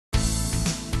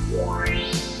Good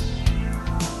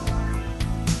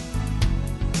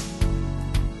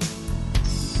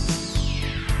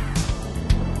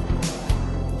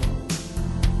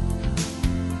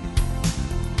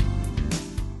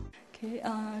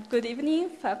evening,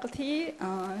 faculty,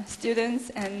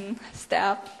 students, and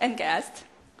staff, and guests.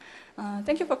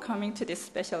 Thank you for coming to this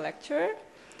special lecture.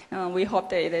 We hope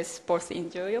that it is both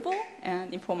enjoyable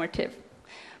and informative.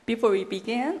 Before we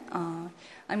begin,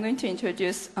 I'm going to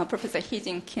introduce Professor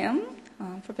Hee-Jin Kim,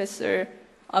 Professor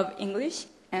of English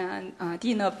and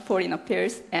Dean of Foreign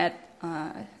Affairs at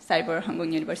Cyber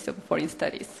Hanguk University of Foreign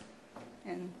Studies.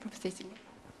 And Professor Hee-Jin.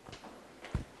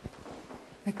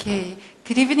 Okay,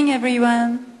 good evening,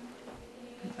 everyone.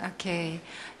 Okay,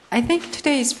 I think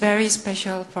today is very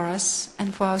special for us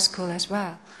and for our school as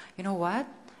well. You know what?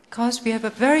 Because we have a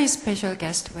very special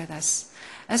guest with us.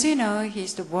 As you know,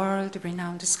 he's the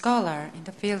world-renowned scholar in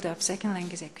the field of second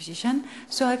language acquisition,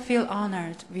 so I feel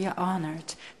honored, we are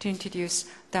honored to introduce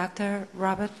Dr.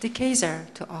 Robert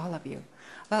DeKeyser to all of you.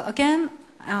 Well, again,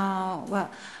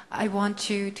 I want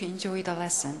you to enjoy the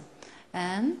lesson.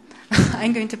 And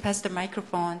I'm going to pass the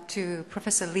microphone to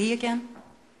Professor Lee again.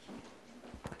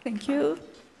 Thank you.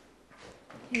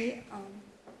 Okay,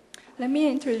 let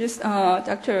me introduce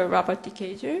Dr. Robert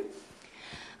DeKeyser.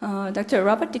 Dr.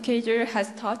 Robert DeKeyser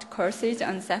has taught courses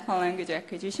on second language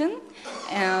acquisition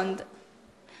and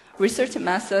research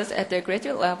methods at the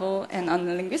graduate level and on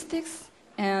linguistics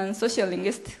and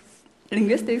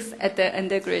sociolinguistics at the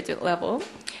undergraduate level.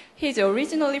 He's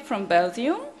originally from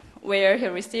Belgium, where he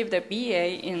received a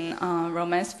BA in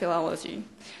Romance Philology.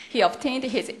 He obtained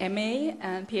his MA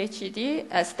and PhD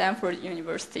at Stanford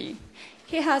University.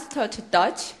 He has taught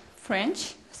Dutch,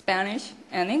 French, Spanish,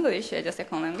 and English as a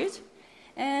second language,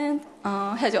 and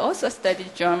has also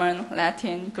studied German,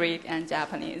 Latin, Greek, and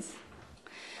Japanese.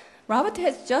 Robert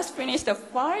has just finished a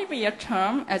 5-year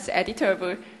term as editor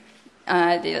of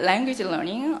the Language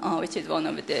Learning, which is one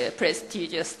of the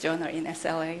prestigious journals in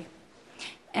SLA,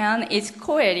 and is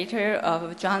co-editor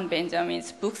of John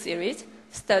Benjamin's book series,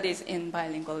 Studies in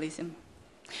Bilingualism.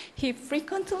 He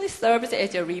frequently serves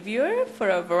as a reviewer for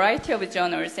a variety of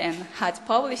journals and has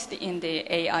published in the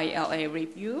AILA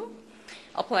Review,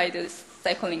 Applied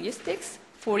Psycholinguistics,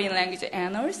 Foreign Language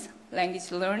Annals,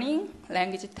 Language Learning,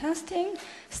 Language Testing,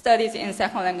 Studies in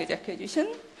Second Language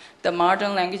Acquisition, the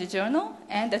Modern Language Journal,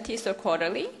 and the TESOL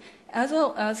Quarterly, as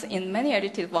well as in many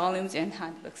edited volumes and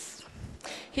handbooks.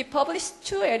 He published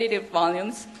 2 edited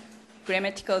volumes,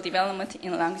 Grammatical Development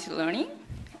in Language Learning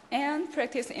and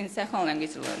Practice in Second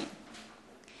Language Learning.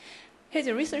 His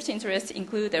research interests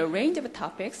include a range of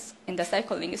topics in the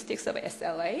psycholinguistics of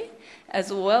SLA,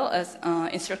 as well as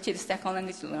instructed second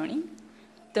language learning,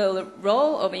 the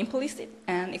role of implicit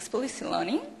and explicit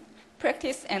learning,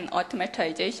 practice and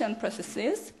automatization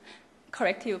processes,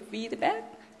 corrective feedback,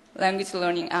 language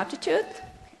learning aptitude,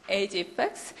 age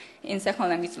effects in second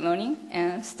language learning,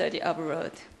 and study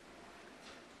abroad.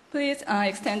 Please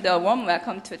extend a warm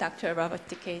welcome to Dr. Robert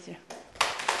DeKeyser.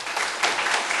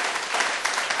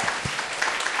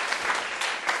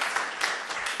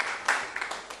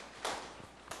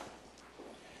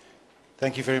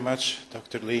 Thank you very much,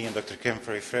 Dr. Lee and Dr. Kim,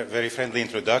 for very friendly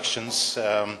introductions.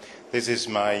 This is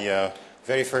my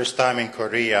very first time in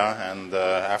Korea, and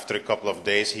after a couple of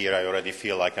days here, I already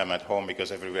feel like I'm at home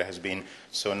because everybody has been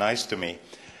so nice to me.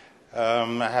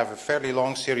 I have a fairly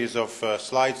long series of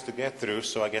slides to get through,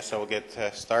 so I guess I will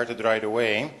get started right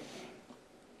away.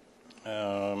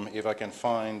 If I can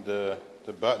find the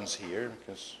buttons here,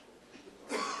 because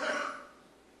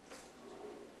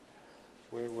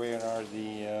where are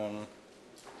the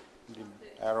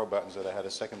arrow buttons that I had a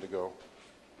second ago?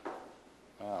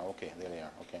 Ah, okay, there they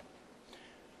are. Okay.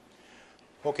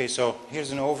 Okay, so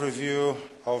here's an overview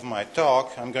of my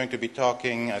talk. I'm going to be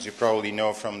talking, as you probably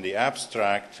know from the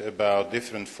abstract, about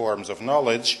different forms of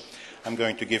knowledge. I'm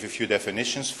going to give a few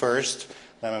definitions first,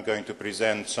 then I'm going to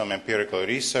present some empirical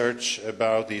research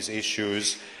about these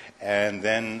issues, and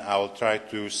then I'll try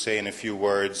to say in a few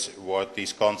words what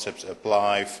these concepts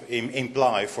imply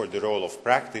for the role of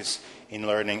practice in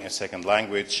learning a second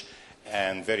language.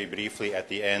 And very briefly at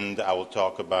the end, I will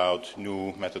talk about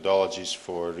new methodologies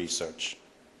for research.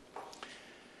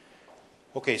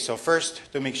 Okay, so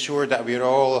first, to make sure that we're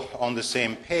all on the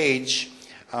same page,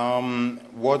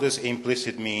 what does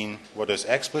implicit mean? What does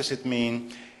explicit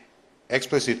mean?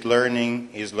 Explicit learning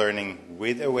is learning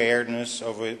with awareness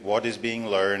of what is being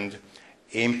learned.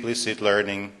 Implicit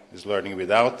learning is learning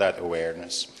without that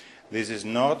awareness. This is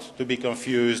not to be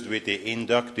confused with the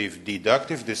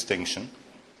inductive-deductive distinction.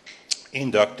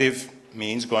 Inductive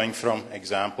means going from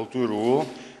example to rule,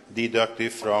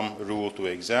 deductive from rule to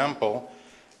example.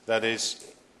 That is,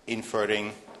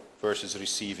 inferring versus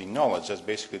receiving knowledge. That's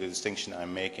basically the distinction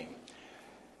I'm making.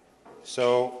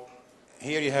 So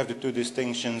here you have the two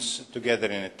distinctions together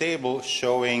in a table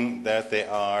showing that they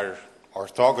are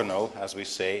orthogonal, as we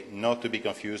say, not to be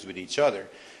confused with each other.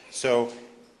 So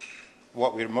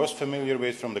what we're most familiar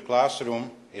with from the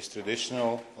classroom is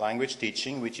traditional language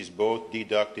teaching, which is both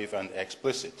deductive and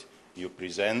explicit. You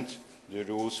present the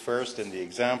rules first and the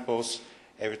examples,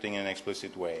 everything in an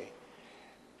explicit way.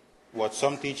 What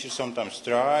some teachers sometimes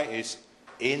try is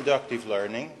inductive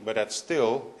learning, but that's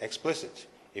still explicit.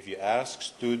 If you ask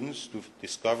students to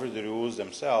discover the rules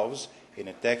themselves in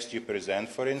a text you present,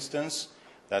 for instance,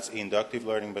 that's inductive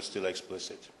learning but still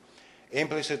explicit.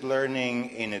 Implicit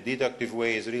learning in a deductive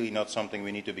way is really not something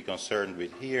we need to be concerned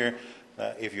with here.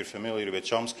 If you're familiar with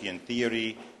Chomskyan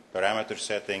theory, parameter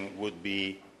setting would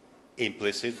be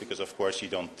implicit because, of course, you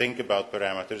don't think about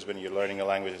parameters when you're learning a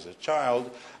language as a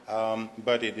child,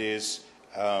 but it is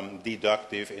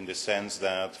deductive in the sense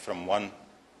that from one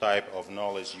type of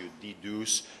knowledge you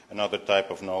deduce another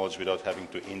type of knowledge without having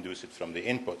to induce it from the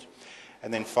input.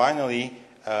 And then finally,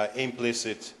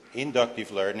 implicit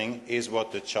inductive learning is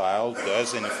what the child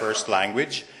does in a first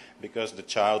language, because the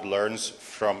child learns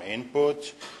from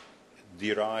input,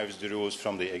 derives the rules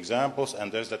from the examples,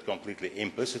 and does that completely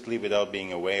implicitly without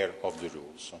being aware of the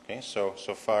rules. Okay, so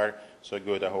far so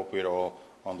good. I hope we're all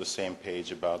on the same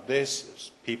page about this.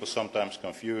 People sometimes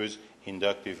confuse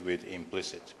inductive with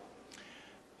implicit.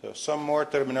 So some more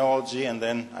terminology, and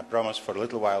then I promise for a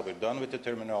little while we're done with the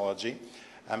terminology.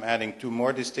 I'm adding two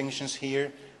more distinctions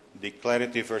here,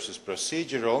 declarative versus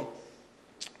procedural.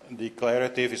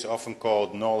 Declarative is often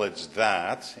called knowledge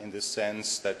that, in the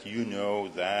sense that you know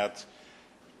that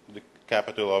the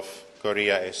capital of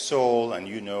Korea is Seoul, and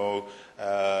you know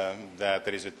that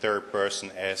there is a third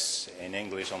person S in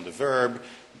English on the verb,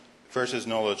 versus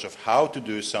knowledge of how to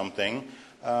do something,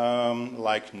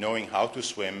 like knowing how to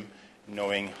swim,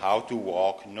 knowing how to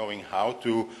walk, knowing how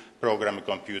to program a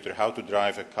computer, how to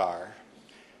drive a car.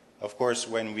 Of course,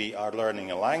 when we are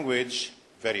learning a language,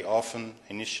 very often,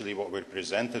 initially what we're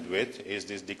presented with is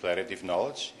this declarative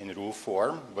knowledge in rule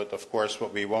form, but of course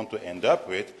what we want to end up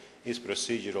with is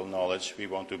procedural knowledge. We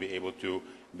want to be able to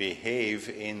behave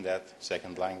in that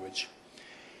second language.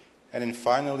 And then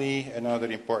finally,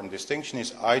 another important distinction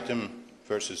is item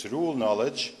versus rule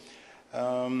knowledge.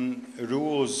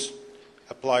 Rules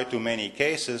apply to many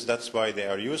cases, that's why they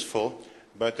are useful,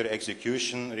 but their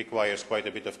execution requires quite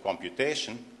a bit of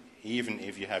computation. Even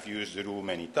if you have used the rule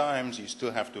many times, you still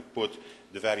have to put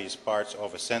the various parts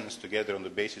of a sentence together on the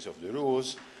basis of the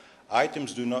rules.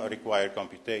 Items do not require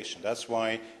computation. That's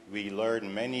why we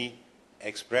learn many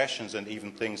expressions and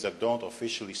even things that don't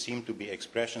officially seem to be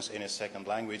expressions in a second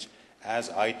language as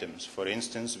items. For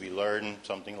instance, we learn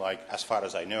something like, as far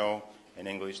as I know, in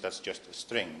English that's just a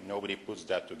string. Nobody puts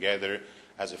that together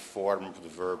as a form of the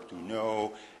verb to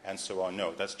know, and so on.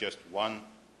 No, that's just one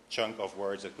chunk of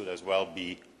words that could as well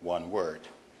be one word.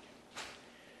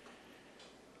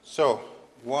 So,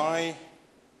 why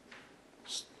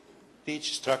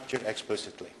teach structure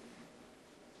explicitly?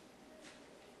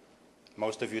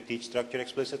 Most of you teach structure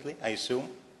explicitly, I assume.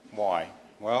 Why?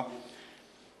 Well,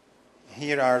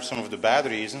 here are some of the bad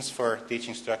reasons for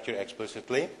teaching structure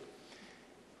explicitly.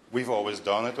 We've always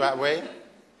done it that way,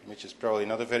 which is probably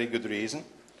not a very good reason.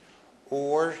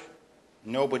 Or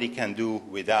nobody can do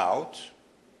without,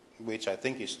 which I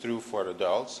think is true for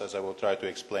adults, as I will try to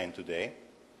explain today.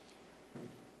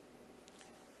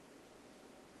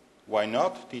 Why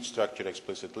not teach structure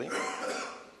explicitly?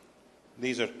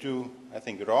 These are two, I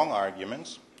think, wrong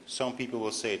arguments. Some people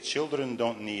will say children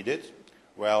don't need it.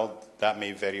 Well, that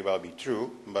may very well be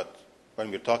true, but when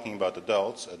we're talking about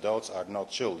adults, adults are not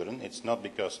children. It's not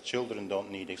because children don't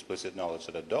need explicit knowledge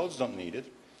that adults don't need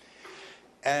it.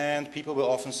 And people will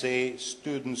often say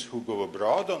students who go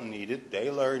abroad don't need it.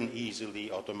 They learn easily,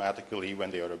 automatically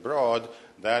when they are abroad.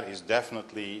 That is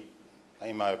definitely,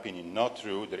 in my opinion, not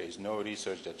true. There is no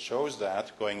research that shows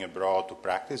that. Going abroad to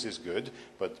practice is good,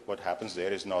 but what happens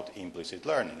there is not implicit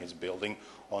learning. It's building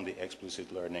on the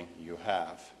explicit learning you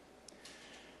have.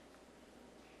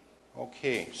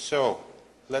 Okay, so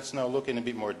let's now look in a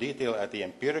bit more detail at the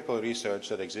empirical research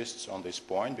that exists on this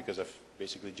point, because I've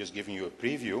basically just given you a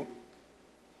preview.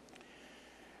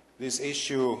 This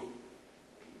issue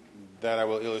that I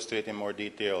will illustrate in more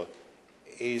detail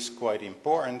is quite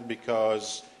important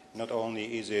because not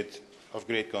only is it of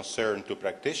great concern to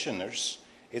practitioners,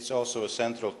 it's also a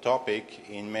central topic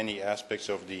in many aspects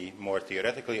of the more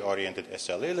theoretically oriented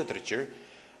SLA literature,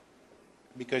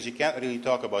 because you can't really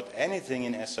talk about anything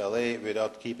in SLA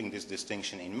without keeping this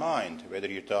distinction in mind, whether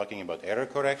you're talking about error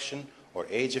correction or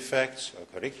age effects, or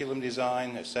curriculum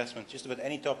design, assessment, just about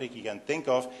any topic you can think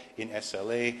of in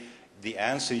SLA, the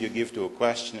answer you give to a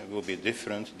question will be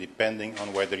different depending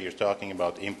on whether you're talking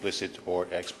about implicit or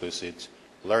explicit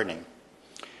learning.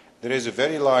 There is a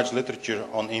very large literature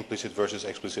on implicit versus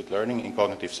explicit learning in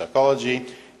cognitive psychology.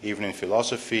 Even in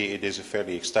philosophy, it is a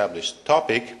fairly established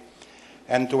topic.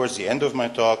 And towards the end of my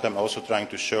talk, I'm also trying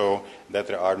to show that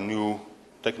there are new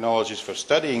technologies for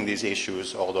studying these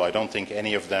issues, although I don't think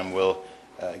any of them will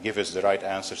give us the right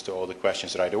answers to all the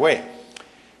questions right away.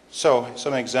 So,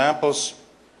 some examples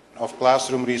of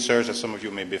classroom research that some of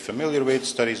you may be familiar with,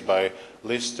 studies by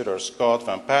Lister or Scott,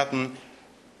 Van Patten.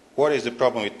 What is the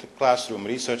problem with classroom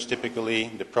research typically?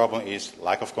 The problem is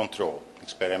lack of control.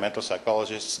 Experimental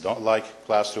psychologists don't like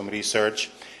classroom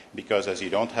research because as you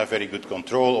don't have very good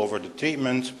control over the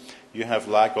treatment, you have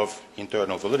lack of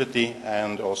internal validity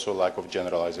and also lack of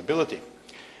generalizability.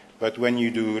 But when you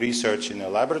do research in a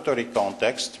laboratory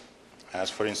context, as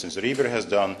for instance Rieber has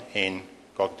done in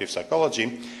cognitive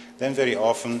psychology, then very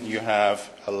often you have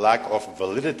a lack of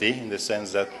validity in the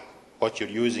sense that what you're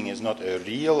using is not a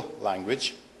real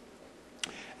language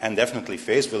and definitely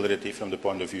face validity from the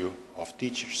point of view of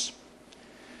teachers.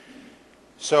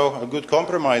 So a good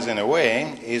compromise in a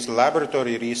way is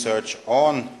laboratory research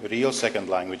on real second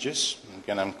languages.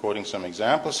 Again, I'm quoting some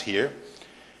examples here.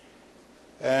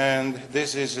 And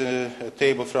this is a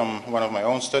table from one of my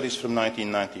own studies from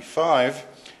 1995.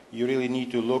 You really need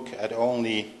to look at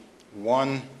only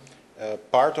one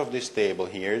part of this table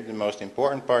here. The most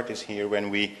important part is here when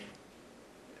we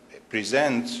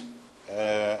present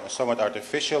a somewhat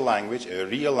artificial language, a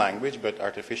real language, but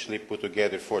artificially put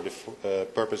together for the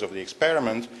purpose of the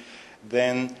experiment.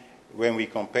 Then when we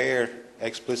compare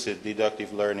explicit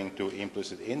deductive learning to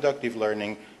implicit inductive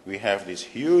learning, we have this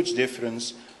huge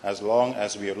difference as long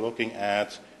as we are looking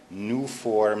at new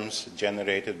forms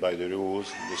generated by the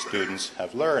rules the students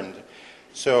have learned.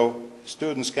 So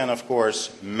students can, of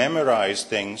course, memorize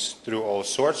things through all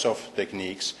sorts of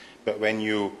techniques, but when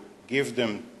you give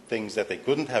them things that they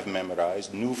couldn't have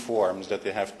memorized, new forms that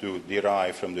they have to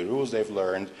derive from the rules they've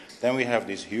learned, then we have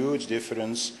this huge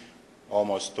difference,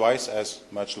 almost twice as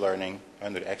much learning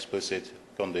under explicit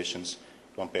conditions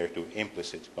compared to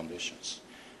implicit conditions.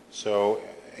 So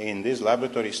in this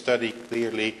laboratory study,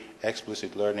 clearly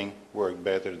explicit learning worked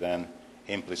better than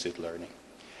implicit learning.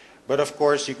 But of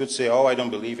course you could say, oh, I don't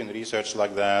believe in research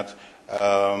like that,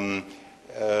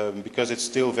 because it's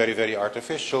still very, very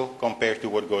artificial compared to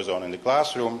what goes on in the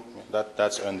classroom.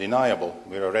 That's undeniable.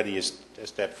 We're already a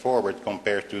step forward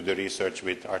compared to the research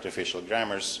with artificial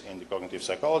grammars in the cognitive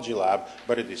psychology lab,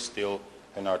 but it is still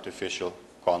an artificial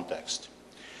context.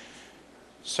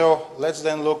 So let's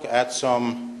then look at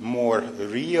some more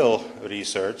real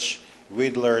research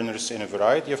with learners in a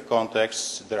variety of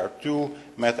contexts. There are two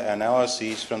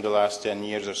meta-analyses from the last 10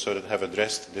 years or so that have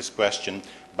addressed this question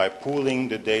by pooling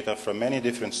the data from many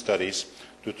different studies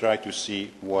to try to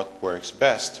see what works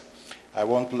best. I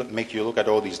won't make you look at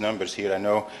all these numbers here. I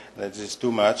know that this is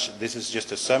too much. This is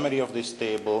just a summary of this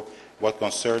table, what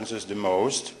concerns us the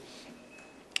most.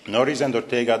 Norris and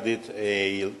Ortega did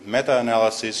a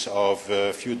meta-analysis of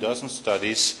a few dozen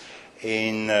studies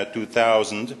in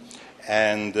 2000,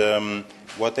 and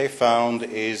what they found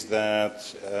is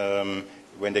that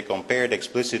when they compared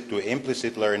explicit to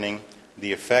implicit learning,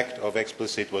 the effect of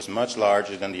explicit was much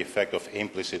larger than the effect of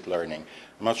implicit learning.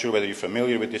 I'm not sure whether you're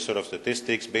familiar with this sort of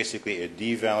statistics. Basically, a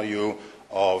d-value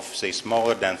of, say,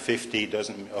 smaller than 50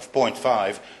 of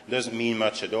 0.5 doesn't mean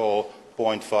much at all.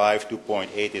 0.5 to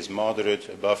 0.8 is moderate,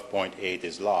 above 0.8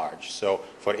 is large. So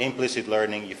for implicit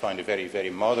learning, you find a very, very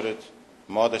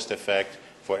modest effect.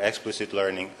 For explicit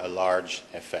learning, a large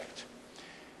effect.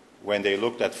 When they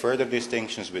looked at further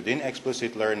distinctions within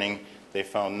explicit learning, they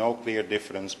found no clear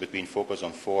difference between focus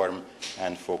on form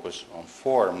and focus on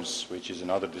forms, which is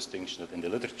another distinction that in the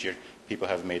literature people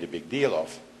have made a big deal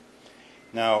of.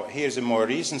 Now, here's a more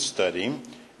recent study.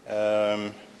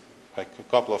 Like a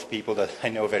couple of people that I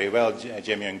know very well.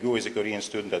 Jamie Young-gu is a Korean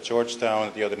student at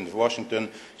Georgetown, the other in Washington.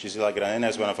 Gisela Granena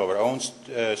is one of our own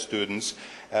students.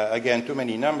 Again, too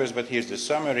many numbers, but here's the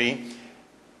summary.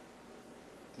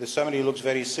 The summary looks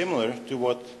very similar to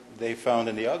what they found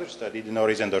in the other study, the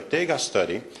Norris and Ortega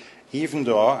study, even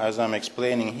though, as I'm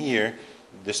explaining here,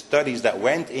 the studies that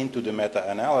went into the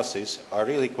meta-analysis are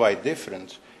really quite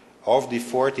different. Of the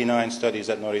 49 studies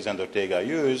that Norris and Ortega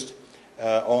used,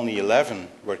 only 11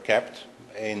 were kept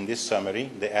in this summary.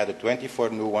 They added 24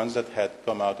 new ones that had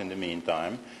come out in the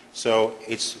meantime. So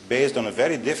it's based on a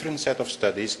very different set of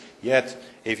studies, yet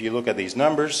if you look at these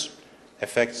numbers,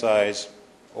 effect size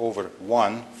over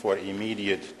 1 for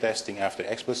immediate testing after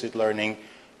explicit learning,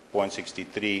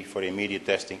 0.63 for immediate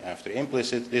testing after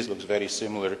implicit. This looks very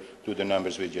similar to the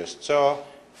numbers we just saw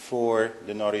for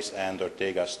the Norris and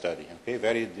Ortega study. Okay,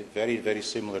 very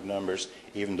similar numbers,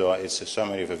 even though it's a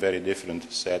summary of a very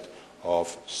different set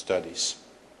of studies.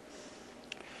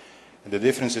 The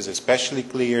difference is especially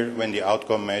clear when the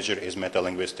outcome measure is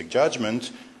metalinguistic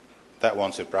judgment. That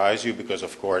won't surprise you because,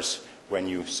 of course, when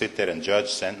you sit there and judge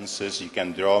sentences, you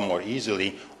can draw more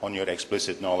easily on your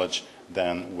explicit knowledge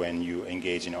than when you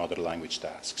engage in other language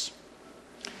tasks.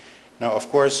 Now, of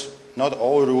course, not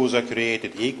all rules are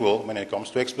created equal when it comes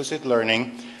to explicit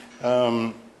learning.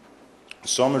 Some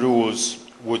rules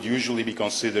would usually be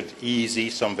considered easy,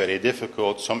 some very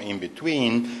difficult, some in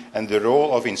between, and the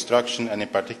role of instruction, and in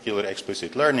particular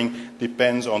explicit learning,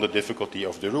 depends on the difficulty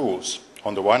of the rules.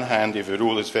 On the one hand, if a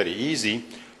rule is very easy,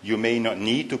 you may not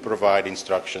need to provide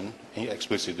instruction in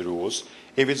explicit rules.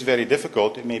 If it's very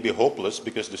difficult, it may be hopeless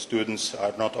because the students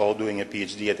are not all doing a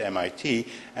PhD at MIT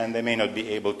and they may not be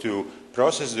able to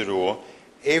process the rule.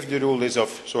 If the rule is of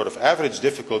sort of average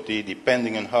difficulty,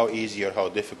 depending on how easy or how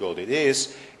difficult it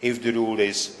is, if the rule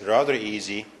is rather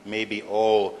easy, maybe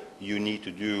all you need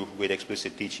to do with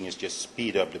explicit teaching is just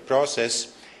speed up the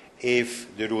process.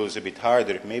 If the rule is a bit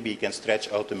harder, maybe you can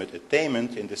stretch ultimate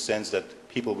attainment in the sense that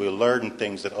people will learn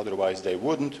things that otherwise they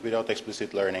wouldn't without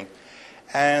explicit learning.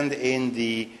 And in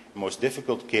the most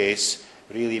difficult case,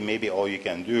 really maybe all you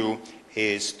can do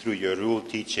is through your rule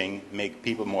teaching make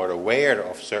people more aware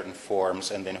of certain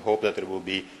forms and then hope that there will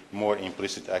be more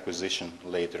implicit acquisition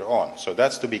later on. So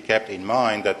that's to be kept in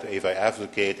mind, that if I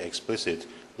advocate explicit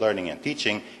learning and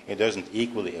teaching, it doesn't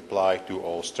equally apply to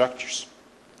all structures.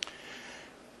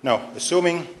 Now,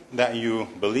 assuming that you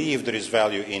believe there is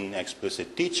value in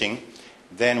explicit teaching,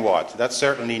 then what? That's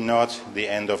certainly not the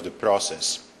end of the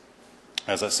process.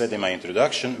 As I said in my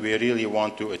introduction, we really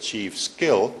want to achieve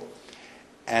skill,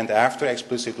 and after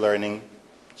explicit learning,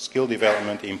 skill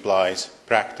development implies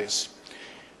practice.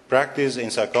 Practice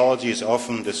in psychology is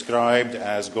often described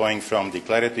as going from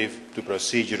declarative to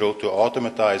procedural to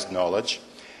automatized knowledge.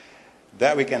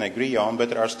 That we can agree on, but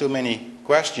there are still many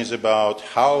questions about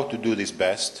how to do this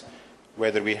best,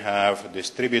 whether we have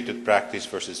distributed practice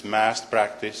versus massed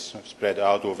practice, spread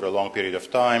out over a long period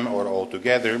of time or all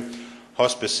together, how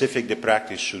specific the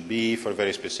practice should be for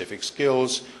very specific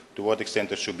skills, to what extent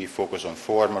there should be focus on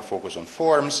form or focus on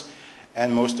forms,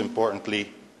 and most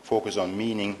importantly, focus on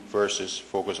meaning versus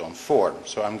focus on form.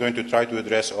 So I'm going to try to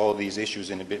address all these issues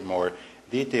in a bit more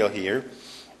detail here.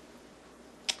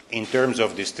 In terms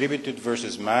of distributed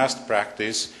versus massed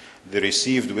practice, the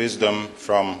received wisdom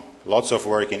from lots of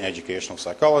work in educational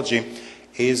psychology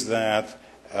is that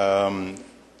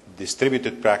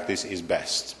distributed practice is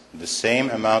best. The same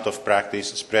amount of practice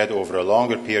spread over a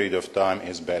longer period of time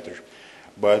is better.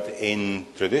 But in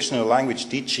traditional language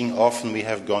teaching, often we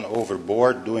have gone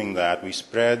overboard doing that. We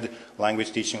spread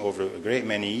language teaching over a great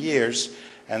many years,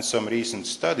 and some recent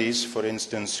studies, for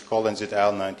instance, Collins et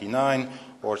al. 99,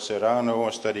 or Serrano,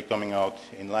 a study coming out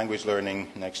in language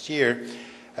learning next year,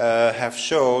 have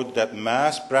showed that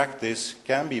mass practice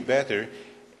can be better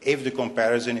if the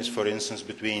comparison is, for instance,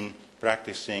 between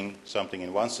practicing something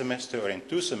in one semester or in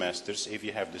 2 semesters. If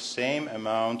you have the same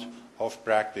amount of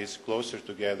practice closer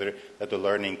together, that the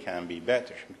learning can be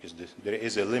better, because there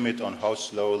is a limit on how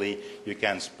slowly you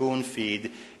can spoon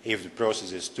feed. If the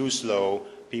process is too slow,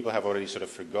 people have already sort of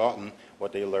forgotten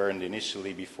what they learned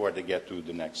initially before they get to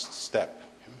the next step.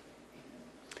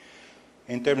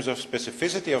 In terms of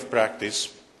specificity of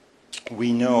practice,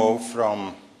 we know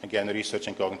from, again, research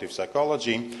in cognitive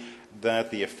psychology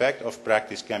that the effect of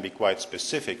practice can be quite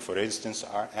specific. For instance,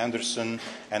 Anderson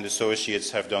and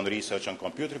associates have done research on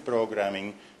computer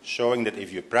programming showing that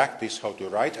if you practice how to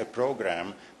write a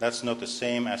program, that's not the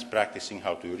same as practicing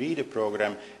how to read a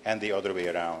program, and the other way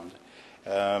around.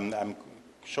 I'm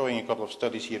showing a couple of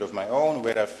studies here of my own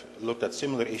where I've looked at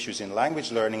similar issues in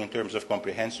language learning in terms of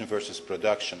comprehension versus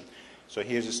production. So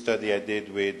here's a study I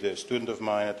did with a student of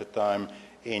mine at the time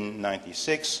in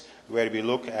 '96, where we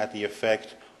look at the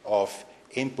effect of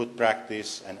input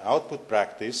practice and output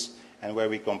practice, and where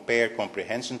we compare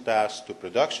comprehension tasks to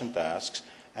production tasks.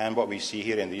 And what we see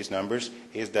here in these numbers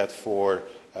is that for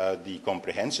the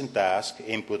comprehension task,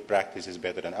 input practice is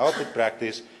better than output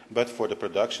practice, but for the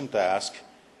production task,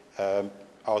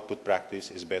 output practice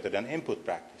is better than input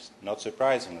practice. Not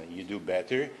surprisingly, you do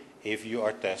better if you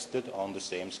are tested on the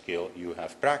same skill you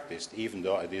have practiced. Even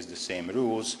though it is the same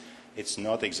rules, it's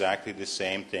not exactly the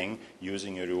same thing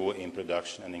using a rule in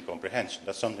production and in comprehension.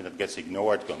 That's something that gets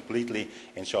ignored completely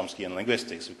in Chomskyan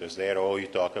linguistics, because there all you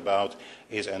talk about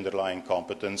is underlying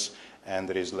competence, and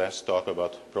there is less talk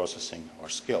about processing or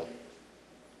skill.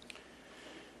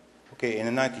 Okay, in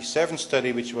the 97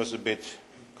 study, which was a bit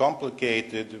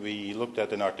complicated, we looked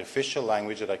at an artificial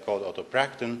language that I called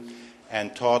autopracton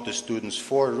and taught the students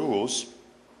 4 rules.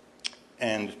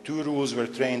 And 2 rules were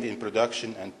trained in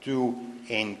production and 2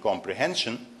 in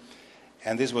comprehension.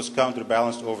 And this was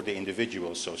counterbalanced over the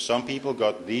individuals. So some people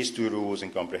got these 2 rules in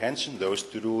comprehension, those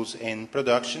 2 rules in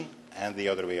production, and the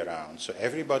other way around. So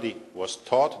everybody was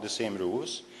taught the same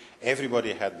rules.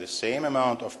 Everybody had the same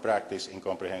amount of practice in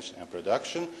comprehension and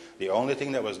production. The only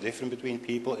thing that was different between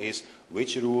people is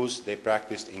which rules they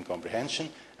practiced in comprehension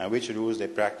and which rules they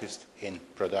practiced in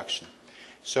production.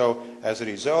 So as a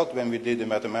result, when we did the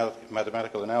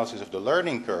mathematical analysis of the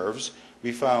learning curves,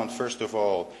 we found, first of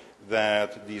all,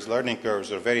 that these learning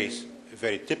curves are very,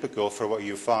 very typical for what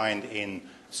you find in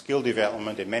skill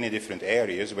development in many different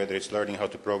areas, whether it's learning how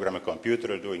to program a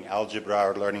computer or doing algebra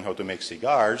or learning how to make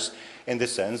cigars, in the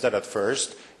sense that at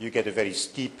first you get a very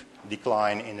steep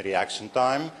decline in reaction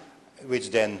time,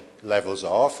 which then levels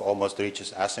off, almost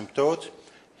reaches asymptote.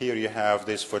 Here you have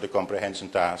this for the comprehension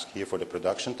task, here for the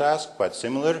production task, quite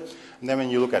similar. And then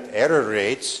when you look at error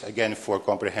rates, again for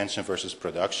comprehension versus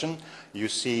production, you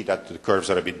see that the curves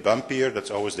are a bit bumpier.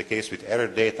 That's always the case with error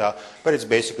data, but it's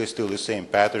basically still the same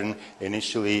pattern.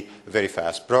 Initially very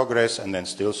fast progress and then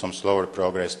still some slower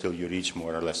progress till you reach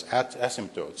more or less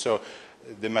asymptote. So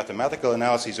the mathematical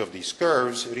analysis of these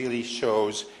curves really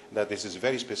shows that this is a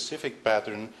very specific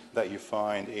pattern that you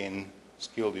find in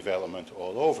skill development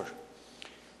all over.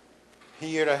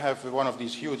 Here I have one of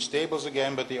these huge tables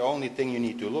again, but the only thing you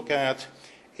need to look at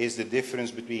is the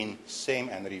difference between same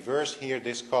and reverse here,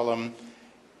 this column.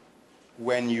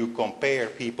 When you compare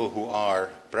people who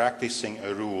are practicing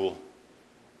a rule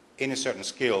in a certain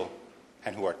skill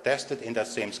and who are tested in that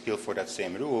same skill for that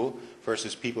same rule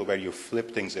versus people where you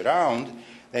flip things around,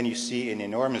 then you see an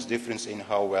enormous difference in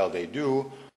how well they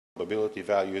do. Probability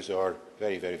values are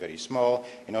very, very, very small.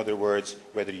 In other words,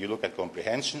 whether you look at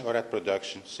comprehension or at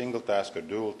production, single task or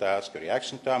dual task, or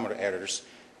reaction time or errors,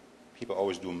 people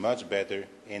always do much better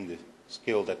in the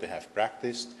skill that they have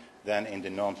practiced than in the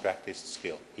non-practiced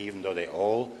skill, even though they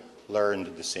all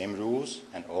learned the same rules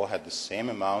and all had the same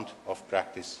amount of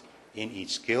practice in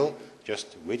each skill,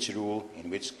 just which rule in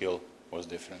which skill was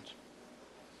different.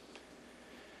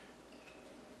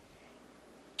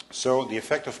 So the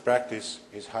effect of practice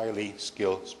is highly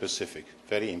skill specific,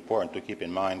 very important to keep in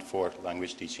mind for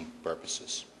language teaching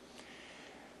purposes.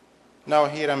 Now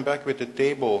here I'm back with the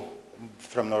table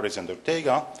from Norris and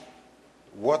Ortega.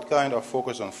 What kind of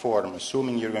focus on form,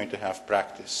 assuming you're going to have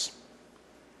practice?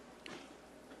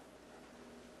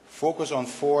 Focus on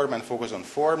form and focus on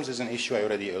forms is an issue I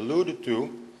already alluded to.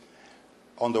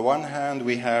 On the one hand,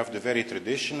 we have the very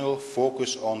traditional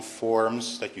focus on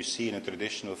forms that you see in a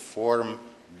traditional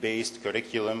form-based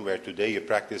curriculum, where today you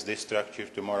practice this structure,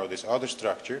 tomorrow this other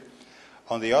structure.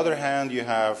 On the other hand, you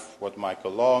have what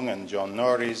Michael Long and John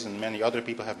Norris and many other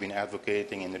people have been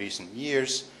advocating in recent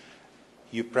years.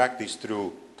 You practice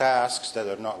through tasks that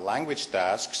are not language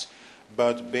tasks,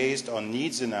 but based on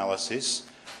needs analysis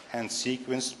and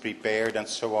sequenced, prepared, and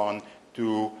so on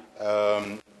to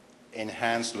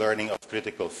enhance learning of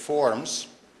critical forms.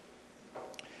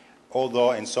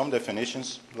 Although in some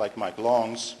definitions, like Mike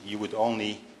Long's, you would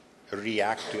only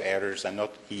react to errors and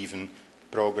not even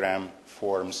program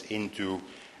forms into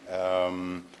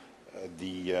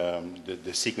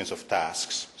the sequence of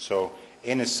tasks. So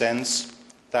in a sense,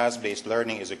 task-based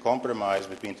learning is a compromise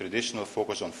between traditional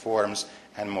focus on forms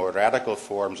and more radical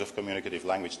forms of communicative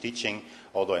language teaching,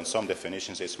 although in some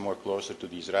definitions it's more closer to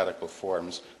these radical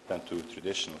forms than to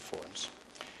traditional forms.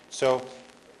 So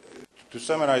to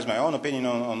summarize my own opinion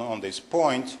on this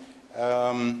point,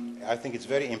 I think it's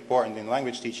very important in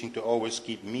language teaching to always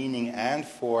keep meaning and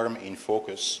form in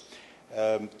focus.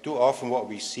 Too often what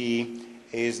we see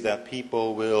is that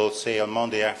people will say on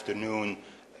Monday afternoon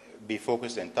be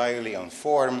focused entirely on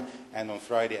form, and on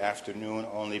Friday afternoon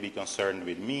only be concerned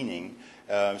with meaning.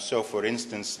 So for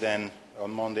instance then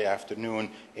on Monday afternoon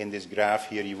in this graph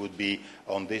here you would be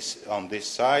on this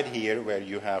side here where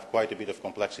you have quite a bit of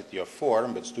complexity of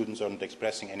form, but students aren't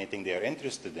expressing anything they are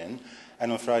interested in.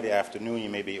 And on Friday afternoon you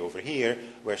may be over here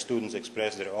where students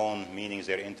express their own meanings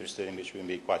they're interested in, which will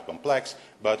be quite complex,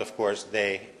 but of course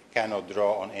they cannot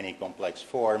draw on any complex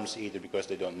forms, either because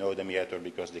they don't know them yet or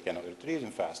because they cannot retrieve them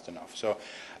fast enough. So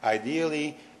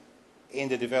ideally, in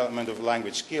the development of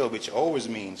language skill, which always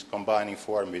means combining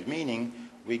form with meaning,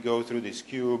 we go through this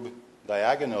cube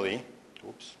diagonally.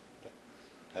 Oops,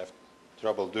 I have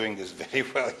trouble doing this very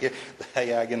well here,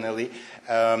 diagonally,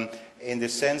 in the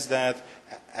sense that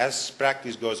as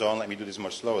practice goes on, let me do this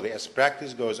more slowly, as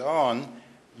practice goes on,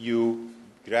 you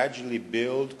gradually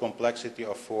build complexity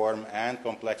of form and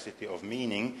complexity of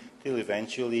meaning till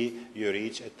eventually you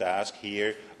reach a task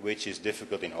here which is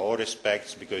difficult in all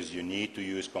respects because you need to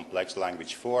use complex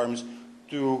language forms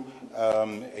to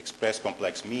express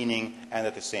complex meaning, and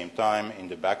at the same time in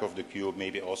the back of the cube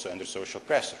maybe also under social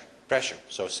pressure.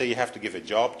 So say you have to give a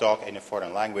job talk in a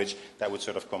foreign language, that would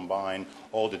sort of combine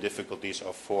all the difficulties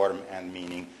of form and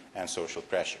meaning and social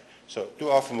pressure. So too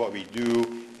often what we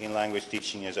do in language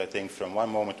teaching is, I think, from one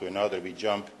moment to another we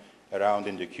jump around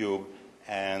in the cube,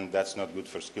 and that's not good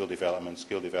for skill development.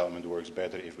 Skill development works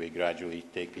better if we gradually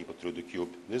take people through the cube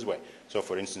this way. So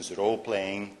for instance,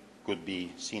 role-playing could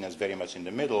be seen as very much in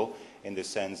the middle, in the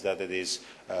sense that it is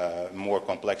more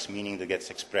complex meaning that gets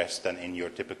expressed than in your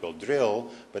typical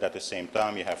drill, but at the same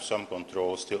time you have some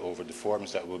control still over the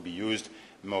forms that will be used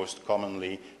most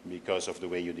commonly because of the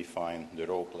way you define the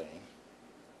role-playing.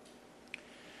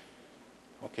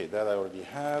 Okay, that I already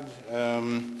had.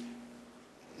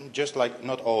 Just like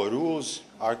not all rules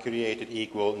are created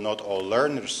equal, not all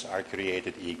learners are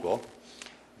created equal.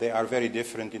 They are very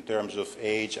different in terms of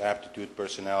age, aptitude,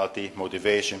 personality,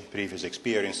 motivation, previous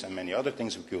experience, and many other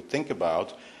things we could think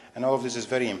about. And all of this is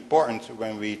very important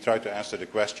when we try to answer the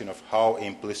question of how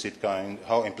implicit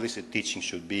teaching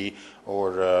should be,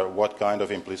 or what kind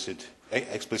of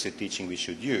explicit teaching we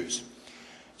should use.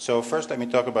 So first let me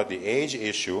talk about the age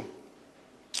issue.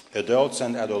 Adults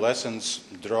and adolescents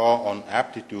draw on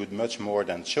aptitude much more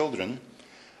than children,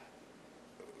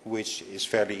 which is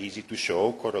fairly easy to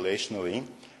show correlationally.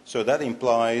 So that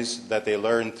implies that they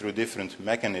learn through different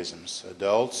mechanisms.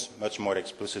 Adults much more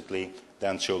explicitly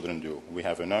than children do. We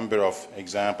have a number of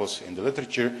examples in the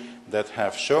literature that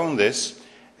have shown this.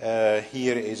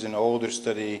 Here is an older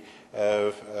study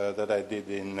that I did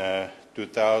in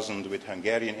 2000 with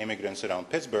Hungarian immigrants around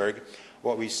Pittsburgh.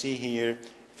 What we see here,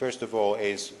 first of all,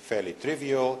 is fairly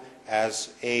trivial. As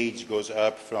age goes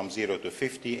up from 0 to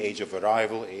 50, age of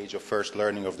arrival, age of first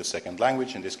learning of the second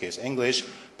language, in this case English,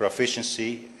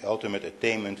 proficiency, ultimate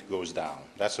attainment goes down.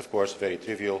 That's of course very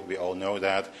trivial. We all know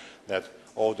that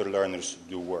older learners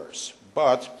do worse.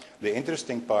 But the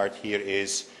interesting part here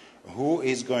is who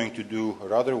is going to do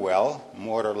rather well,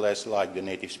 more or less like the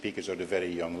native speakers or the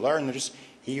very young learners,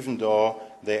 even though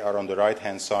they are on the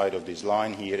right-hand side of this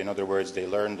line here. In other words, they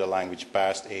learn the language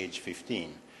past age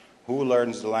 15. Who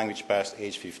learns the language past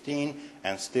age 15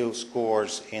 and still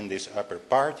scores in this upper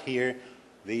part here?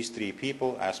 These three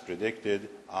people, as predicted,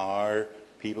 are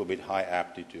people with high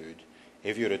aptitude.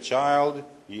 If you're a child,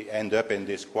 you end up in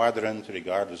this quadrant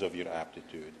regardless of your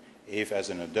aptitude. If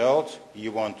as an adult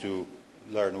you want to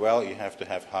learn well, you have to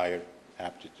have higher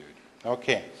aptitude.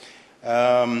 Okay.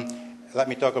 Let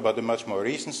me talk about a much more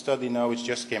recent study now, which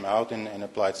just came out in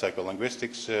Applied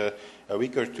Psycholinguistics a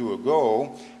week or two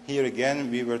ago. Here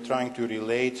again, we were trying to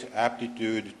relate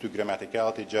aptitude to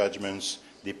grammaticality judgments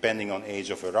depending on age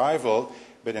of arrival.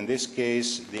 But in this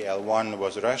case, the L1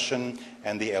 was Russian,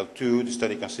 and the L2, the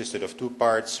study consisted of two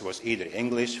parts, was either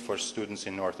English for students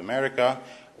in North America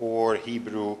or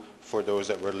Hebrew for those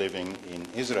that were living in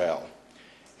Israel.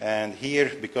 And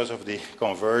here, because of the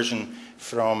conversion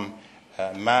from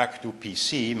Mac to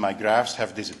PC, my graphs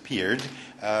have disappeared,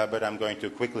 but I'm going to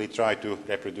quickly try to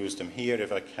reproduce them here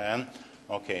if I can.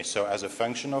 Okay, so as a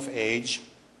function of age,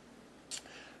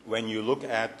 when you look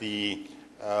at the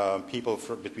people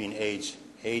between age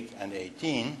 8 and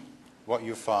 18, what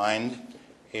you find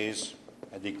is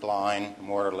a decline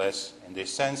more or less in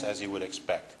this sense as you would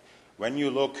expect. When you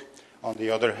look, on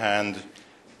the other hand,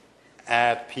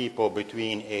 at people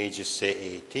between ages, say,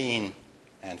 18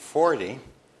 and 40,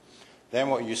 then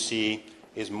what you see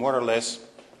is more or less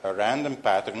a random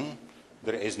pattern.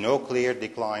 There is no clear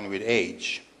decline with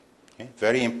age. Okay?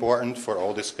 Very important for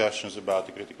all discussions about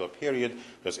the critical period,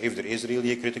 because if there is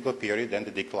really a critical period, then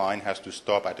the decline has to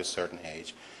stop at a certain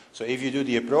age. So if you do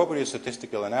the appropriate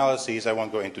statistical analyses, I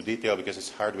won't go into detail because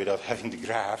it's hard without having the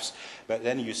graphs, but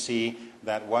then you see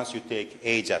that once you take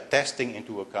age at testing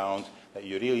into account, that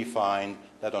you really find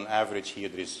that on average here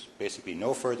there is basically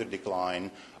no further decline,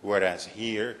 whereas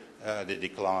here the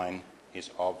decline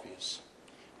is obvious.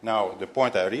 Now, the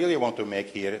point I really want to make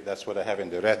here, that's what I have in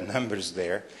the red numbers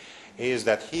there, is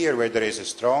that here where there is a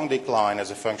strong decline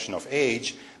as a function of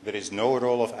age, there is no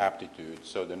role of aptitude.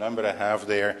 So the number I have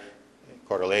there,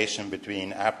 correlation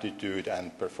between aptitude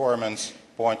and performance,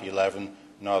 0.11,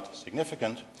 not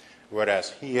significant.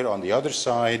 Whereas here on the other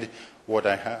side, what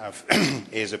I have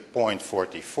is a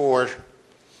 0.44,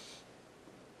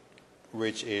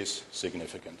 which is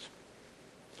significant.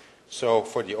 So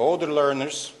for the older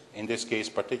learners, in this case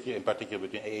in particular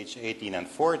between age 18 and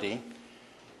 40,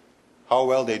 how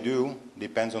well they do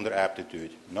depends on their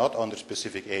aptitude, not on their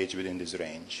specific age within this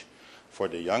range. For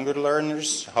the younger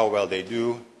learners, how well they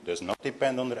do does not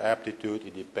depend on their aptitude,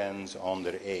 it depends on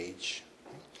their age.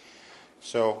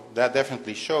 So that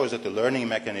definitely shows that the learning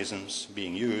mechanisms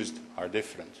being used are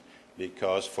different,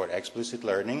 because for explicit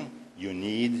learning, you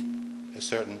need a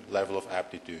certain level of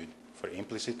aptitude. For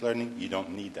implicit learning, you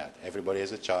don't need that. Everybody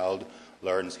as a child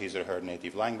learns his or her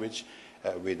native language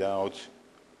with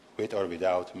or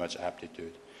without much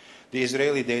aptitude. The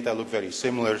Israeli data look very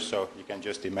similar, so you can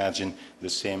just imagine the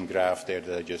same graph there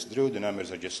that I just drew. The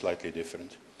numbers are just slightly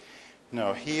different.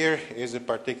 Now, here is a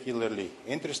particularly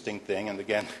interesting thing, and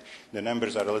again, the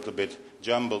numbers are a little bit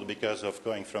jumbled because of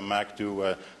going from Mac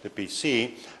to the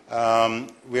PC.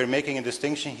 We're making a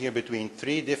distinction here between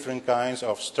three different kinds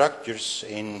of structures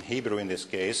in Hebrew in this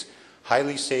case: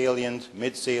 highly salient,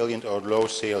 mid-salient, or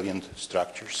low-salient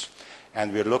structures.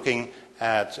 And we're looking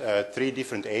at three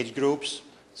different age groups: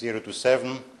 0 to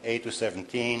 7, 8 to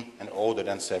 17, and older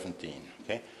than 17.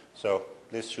 Okay? So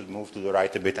this should move to the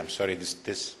right a bit. I'm sorry,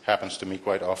 this happens to me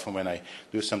quite often when I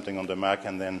do something on the Mac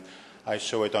and then I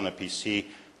show it on a PC.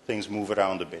 Things move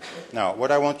around a bit. Now, what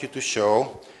I want you to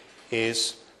show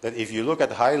is that if you look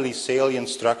at highly salient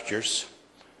structures,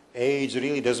 age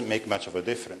really doesn't make much of a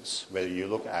difference, whether you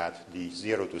look at the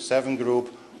 0 to 7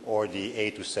 group or the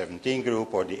 8 to 17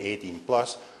 group or the 18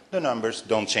 plus. The numbers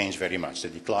don't change very much. They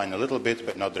decline a little bit,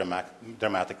 but not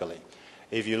dramatically.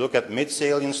 If you look at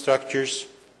mid-salient structures,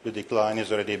 the decline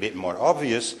is already a bit more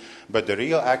obvious, but the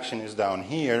real action is down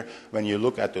here. When you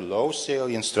look at the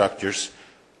low-salient structures,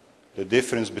 the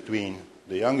difference between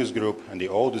the youngest group and the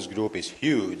oldest group is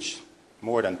huge,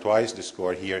 more than twice the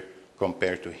score here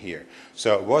compared to here.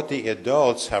 So what the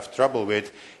adults have trouble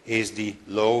with is the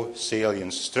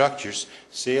low-salient structures.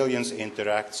 Salience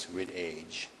interacts with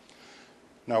age.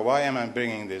 Now, why am I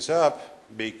bringing this up?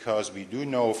 Because we do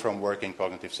know from work in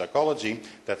cognitive psychology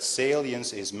that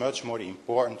salience is much more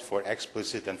important for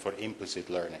explicit than for implicit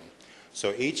learning.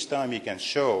 So each time we can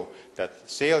show that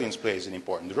salience plays an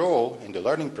important role in the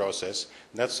learning process,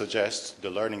 that suggests the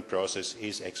learning process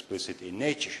is explicit in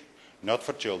nature. Not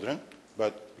for children,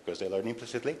 but because they learn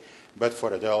implicitly, but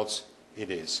for adults it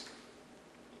is.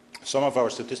 Some of our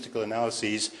statistical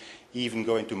analyses even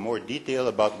go into more detail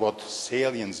about what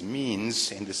salience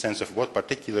means, in the sense of what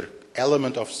particular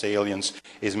element of salience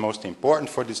is most important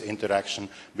for this interaction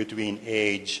between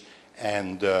age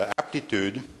and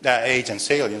age and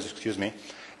salience, excuse me.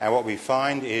 And what we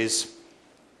find is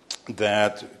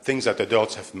that things that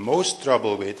adults have most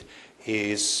trouble with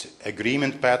is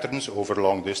agreement patterns over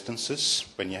long distances.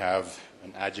 When you have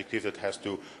an adjective that has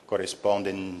to correspond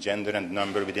in gender and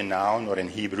number with a noun, or in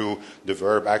Hebrew, the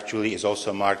verb actually is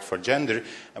also marked for gender.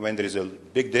 And when there is a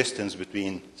big distance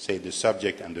between, say, the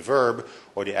subject and the verb,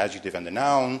 or the adjective and the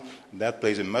noun, that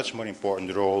plays a much more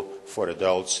important role for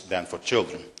adults than for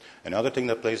children. Another thing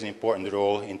that plays an important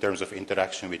role in terms of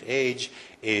interaction with age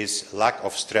is lack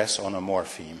of stress on a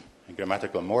morpheme. A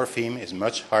grammatical morpheme is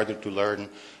much harder to learn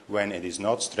when it is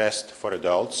not stressed for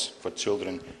adults. For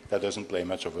children, that doesn't play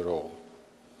much of a role.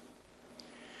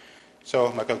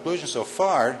 So my conclusion so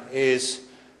far is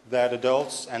that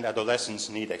adults and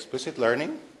adolescents need explicit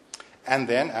learning, and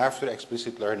then after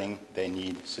explicit learning, they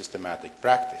need systematic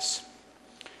practice.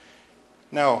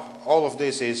 Now, all of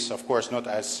this is, of course, not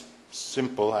as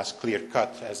simple, as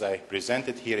clear-cut as I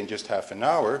presented here in just half an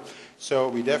hour, so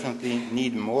we definitely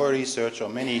need more research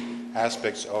on many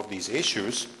aspects of these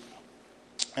issues.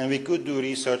 And we could do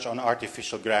research on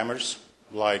artificial grammars,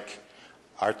 like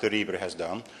Arthur Reber has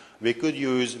done. We could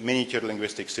use miniature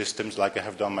linguistic systems, like I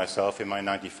have done myself in my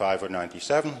 95 or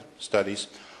 97 studies,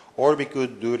 or we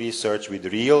could do research with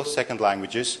real second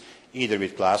languages, either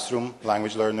with classroom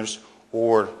language learners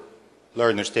or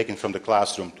learners taken from the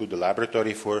classroom to the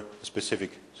laboratory for a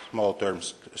specific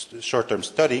short-term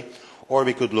study, or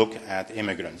we could look at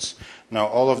immigrants. Now,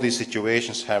 all of these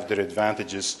situations have their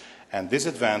advantages and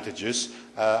disadvantages.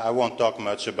 I won't talk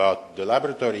much about the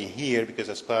laboratory here, because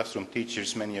as classroom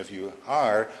teachers, many of you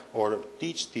are, or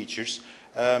teach teachers.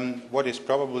 What is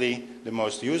probably the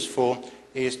most useful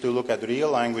is to look at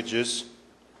real languages,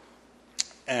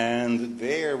 and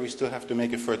there we still have to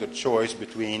make a further choice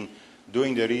between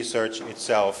doing the research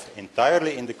itself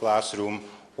entirely in the classroom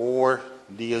or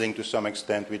dealing to some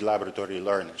extent with laboratory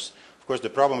learners. Of course, the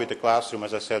problem with the classroom,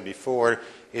 as I said before,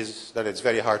 is that it's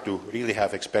very hard to really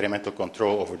have experimental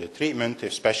control over the treatment,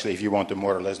 especially if you want a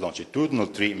more or less longitudinal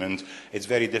treatment. It's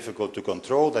very difficult to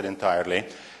control that entirely.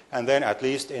 And then, at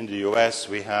least in the US,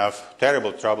 we have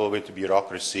terrible trouble with the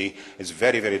bureaucracy. It's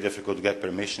very, very difficult to get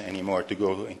permission anymore to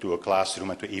go into a classroom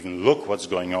and to even look what's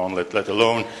going on, let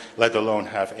alone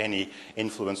have any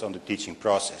influence on the teaching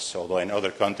process. Although in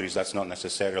other countries, that's not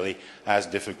necessarily as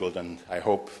difficult, and I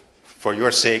hope for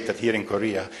your sake that here in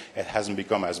Korea it hasn't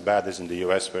become as bad as in the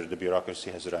US, where the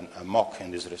bureaucracy has run amok in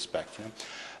this respect.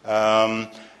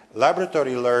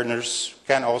 Laboratory learners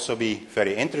can also be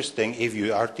very interesting if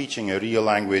you are teaching a real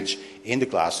language in the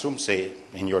classroom, say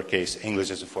in your case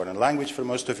English as a foreign language for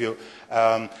most of you,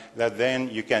 that then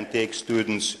you can take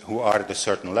students who are at a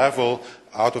certain level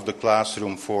out of the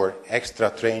classroom for extra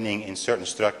training in certain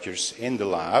structures in the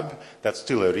lab. That's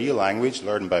still a real language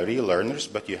learned by real learners,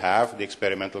 but you have the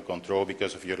experimental control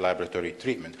because of your laboratory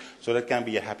treatment. So that can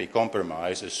be a happy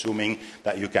compromise, assuming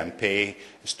that you can pay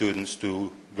students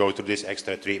to go through this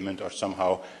extra treatment or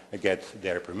somehow get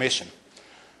their permission.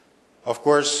 Of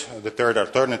course, the third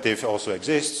alternative also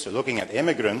exists, looking at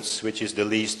immigrants, which is the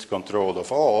least controlled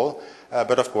of all,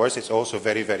 but of course it's also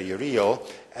very, very real,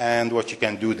 and what you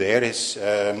can do there is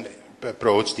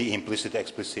approach the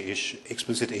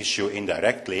explicit issue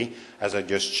indirectly, as I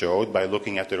just showed, by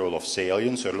looking at the role of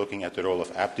salience or looking at the role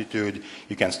of aptitude.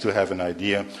 You can still have an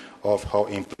idea of how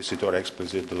implicit or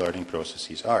explicit the learning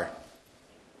processes are.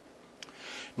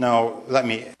 Now, let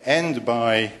me end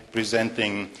by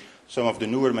presenting some of the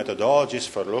newer methodologies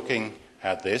for looking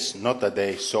at this. Not that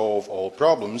they solve all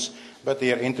problems, but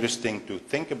they are interesting to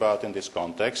think about in this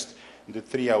context. The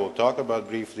three I will talk about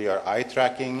briefly are eye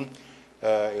tracking,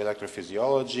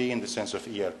 electrophysiology in the sense of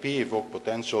ERP, evoked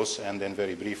potentials, and then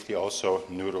very briefly also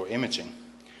neuroimaging.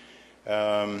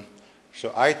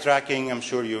 So eye tracking, I'm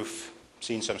sure you've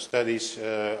seen some studies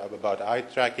about eye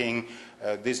tracking.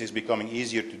 This is becoming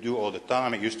easier to do all the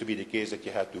time. It used to be the case that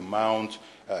you had to mount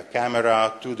a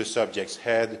camera to the subject's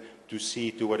head to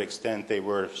see to what extent they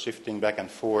were shifting back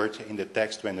and forth in the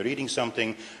text when reading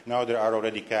something. Now there are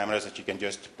already cameras that you can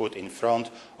just put in front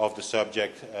of the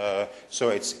subject. So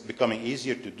it's becoming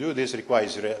easier to do this. It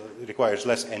requires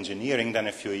less engineering than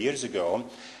a few years ago.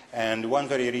 And one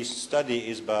very recent study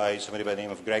is by somebody by the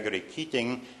name of Gregory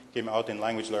Keating, came out in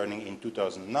Language Learning in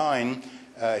 2009.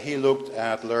 He looked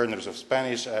at learners of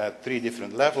Spanish at 3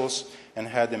 different levels and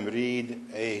had them read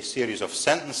a series of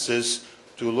sentences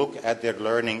to look at their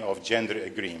learning of gender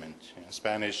agreement. In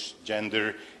Spanish,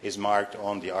 gender is marked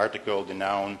on the article, the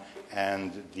noun,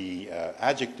 and the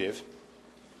adjective.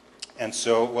 And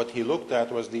so what he looked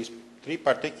at was these 3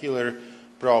 particular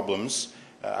problems.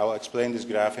 I'll explain this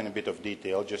graph in a bit of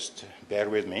detail, just bear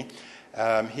with me.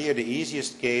 Here the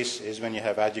easiest case is when you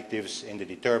have adjectives in the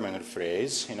determiner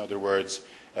phrase. In other words,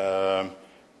 the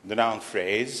noun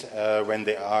phrase, when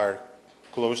they are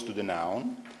close to the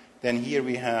noun. Then here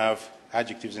we have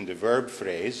adjectives in the verb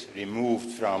phrase,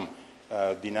 removed from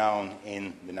the noun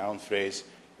in the noun phrase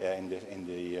in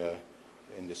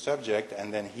the subject.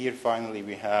 And then here finally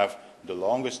we have the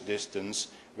longest distance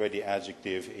where the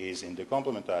adjective is in the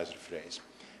complementizer phrase.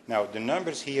 Now, the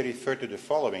numbers here refer to the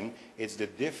following. It's the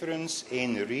difference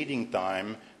in reading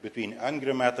time between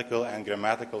ungrammatical and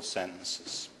grammatical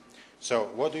sentences.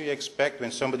 So, what do you expect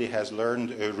when somebody has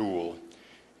learned a rule?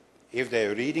 If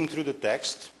they're reading through the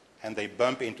text and they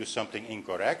bump into something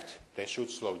incorrect, they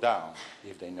should slow down.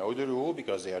 If they know the rule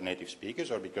because they are native speakers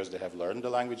or because they have learned the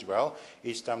language well,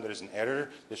 each time there is an error,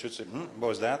 they should say, what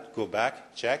was that? Go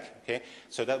back, check, okay?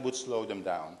 So that would slow them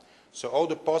down. So all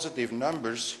the positive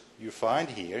numbers you find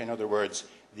here, in other words,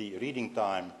 the reading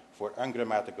time for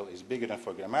ungrammatical is bigger than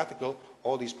for grammatical,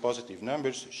 all these positive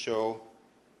numbers show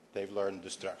they've learned the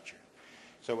structure.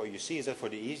 So what you see is that for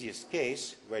the easiest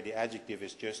case, where the adjective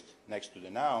is just next to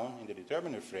the noun in the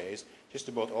determiner phrase, just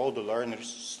about all the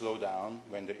learners slow down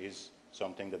when there is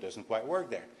something that doesn't quite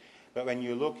work there. But when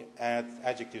you look at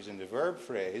adjectives in the verb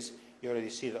phrase, you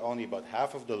already see that only about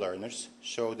half of the learners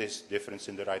show this difference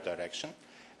in the right direction.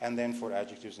 And then for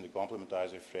adjectives in the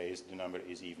complementizer phrase, the number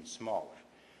is even smaller.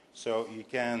 So you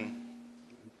can,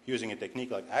 using a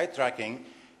technique like eye tracking,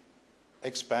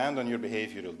 expand on your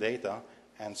behavioral data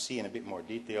and see in a bit more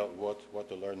detail what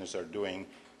the learners are doing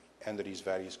under these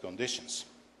various conditions.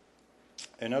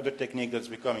 Another technique that's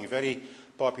becoming very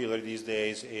popular these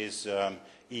days is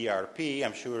ERP.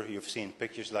 I'm sure you've seen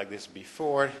pictures like this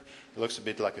before. It looks a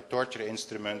bit like a torture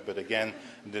instrument, but again,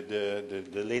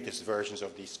 the latest versions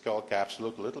of these skull caps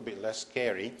look a little bit less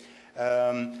scary.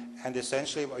 And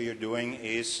essentially what you're doing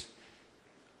is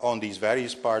on these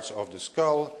various parts of the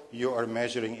skull, you are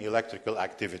measuring electrical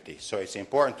activity. So it's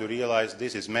important to realize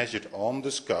this is measured on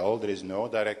the skull. There is no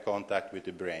direct contact with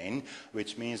the brain,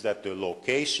 which means that the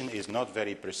location is not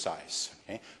very precise.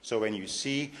 Okay? So when you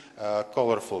see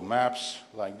colorful maps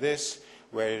like this,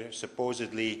 where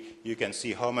supposedly you can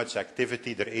see how much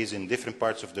activity there is in different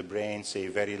parts of the brain, say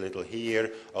very little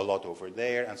here, a lot over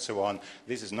there, and so on.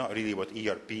 This is not really what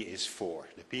ERP is for.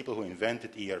 The people who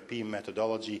invented ERP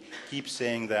methodology keep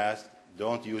saying that,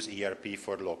 don't use ERP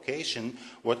for location.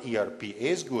 What ERP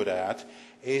is good at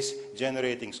is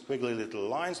generating squiggly little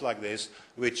lines like this,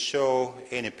 which show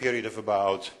in a period of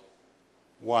about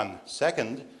 1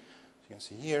 second, as you can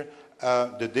see here,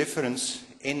 the difference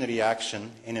in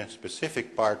reaction in a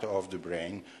specific part of the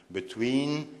brain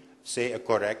between, say, a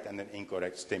correct and an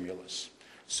incorrect stimulus.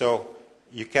 So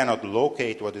you cannot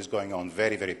locate what is going on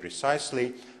very, very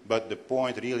precisely, but the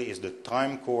point really is the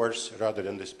time course rather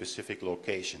than the specific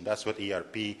location. That's what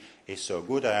ERP is so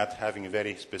good at, having a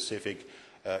very specific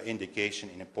indication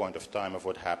in a point of time of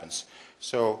what happens.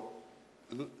 So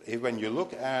when you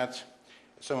look at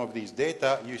some of these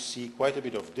data, you see quite a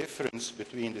bit of difference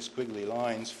between the squiggly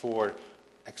lines for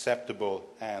acceptable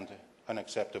and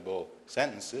unacceptable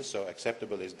sentences. So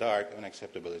acceptable is dark,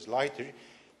 unacceptable is lighter.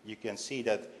 You can see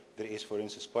that there is, for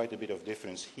instance, quite a bit of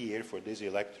difference here for this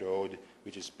electrode,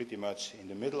 which is pretty much in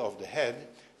the middle of the head,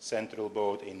 central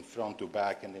both in front to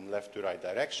back and in left to right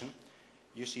direction.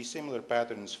 You see similar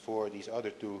patterns for these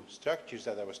other two structures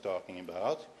that I was talking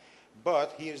about.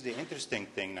 But here's the interesting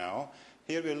thing now.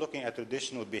 Here we're looking at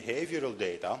traditional behavioral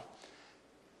data,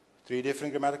 3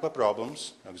 different grammatical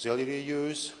problems, auxiliary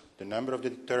use, the number of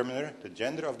the determiner, the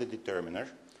gender of the determiner.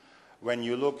 When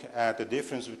you look at the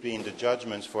difference between the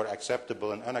judgments for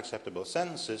acceptable and unacceptable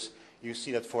sentences, you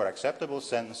see that for acceptable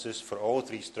sentences, for all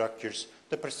 3 structures,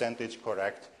 the percentage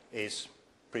correct is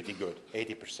pretty good,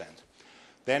 80%.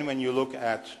 Then when you look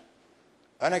at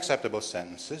unacceptable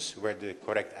sentences, where the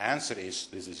correct answer is,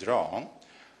 this is wrong,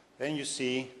 then you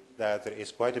see that there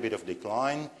is quite a bit of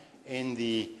decline in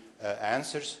the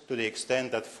answers, to the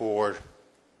extent that for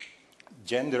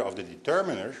gender of the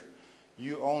determiner,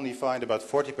 you only find about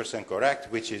 40%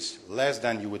 correct, which is less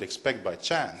than you would expect by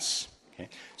chance. Okay?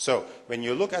 So when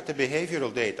you look at the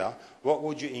behavioral data, what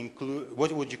would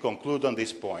you conclude on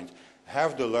this point?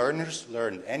 Have the learners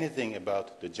learned anything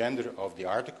about the gender of the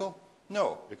article?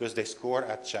 No, because they score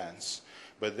at chance.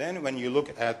 But then when you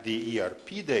look at the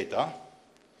ERP data,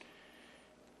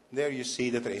 there you see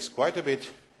that there is quite a bit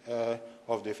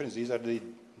of difference. These are the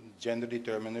gender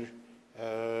determiner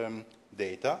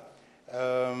data.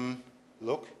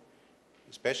 Look,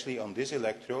 especially on this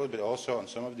electrode, but also on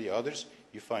some of the others,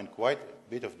 you find quite a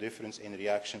bit of difference in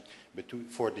reaction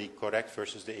for the correct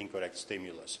versus the incorrect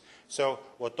stimulus. So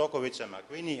what Tokowitz and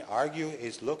McWhinney argue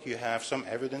is, look, you have some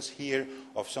evidence here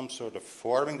of some sort of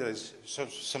forming, that is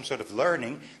some sort of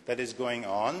learning that is going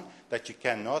on that you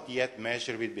cannot yet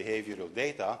measure with behavioral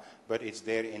data, but it's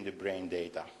there in the brain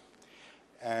data.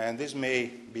 And this may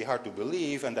be hard to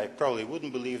believe, and I probably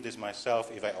wouldn't believe this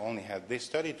myself if I only had this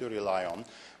study to rely on,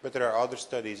 but there are other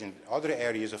studies in other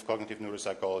areas of cognitive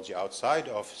neuropsychology outside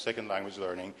of second language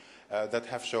learning that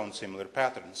have shown similar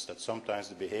patterns, that sometimes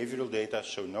the behavioral data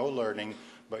show no learning,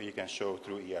 but you can show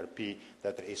through ERP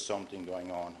that there is something going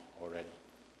on already.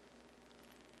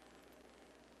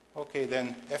 Okay,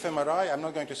 then fMRI I'm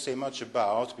not going to say much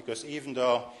about, because even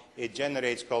though it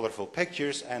generates colorful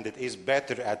pictures and it is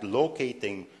better at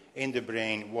locating in the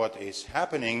brain what is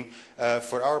happening,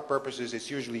 for our purposes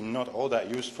it's usually not all that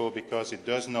useful, because it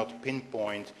does not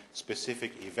pinpoint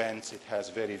specific events. It has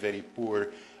very, very poor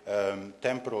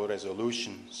temporal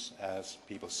resolutions, as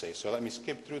people say. So let me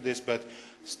skip through this, but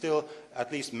still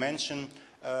at least mention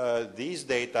these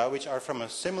data, which are from a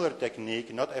similar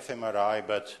technique, not fMRI,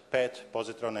 but PET,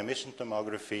 positron emission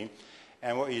tomography.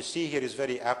 And what you see here is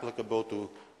very applicable to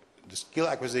the skill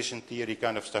acquisition theory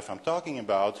kind of stuff I'm talking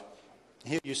about.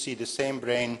 Here you see the same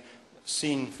brain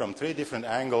seen from 3 different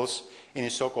angles in a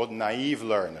so-called naive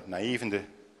learner. Naive in the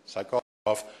psychology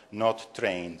of not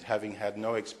trained, having had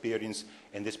no experience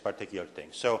in this particular thing.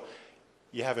 So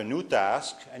you have a new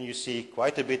task, and you see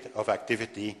quite a bit of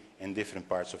activity in different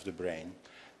parts of the brain.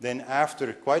 Then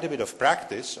after quite a bit of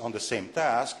practice on the same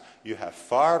task, you have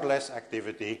far less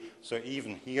activity. So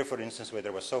even here, for instance, where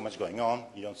there was so much going on,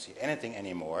 you don't see anything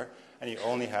anymore, and you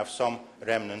only have some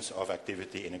remnants of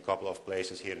activity in a couple of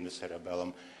places here in the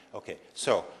cerebellum. Okay,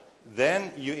 so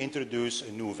then you introduce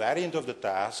a new variant of the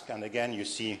task, and again you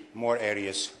see more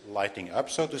areas lighting up,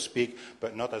 so to speak,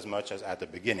 but not as much as at the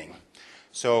beginning.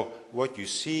 So what you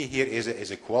see here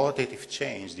is a qualitative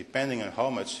change. Depending on how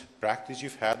much practice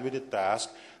you've had with the task,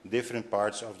 different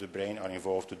parts of the brain are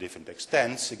involved to different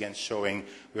extents, again showing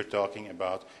we're talking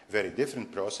about very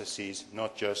different processes,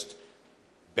 not just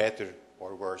better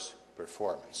or worse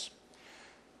performance.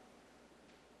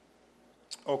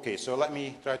 Okay, so let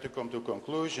me try to come to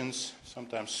conclusions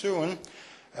sometime soon.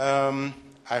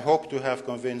 I hope to have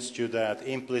convinced you that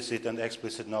implicit and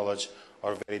explicit knowledge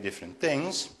are very different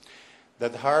things,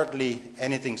 that hardly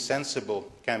anything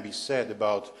sensible can be said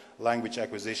about language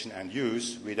acquisition and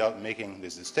use without making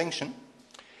this distinction,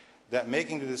 that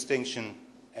making the distinction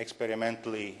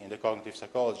experimentally in the cognitive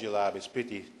psychology lab is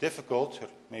pretty difficult, or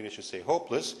maybe I should say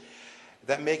hopeless,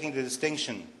 that making the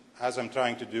distinction, as I'm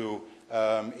trying to do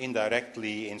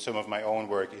indirectly in some of my own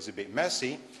work, is a bit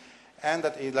messy, and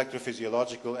that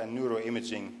electrophysiological and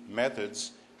neuroimaging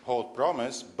methods hold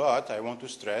promise, but I want to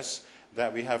stress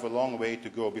that we have a long way to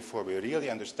go before we really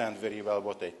understand very well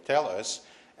what they tell us,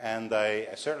 and I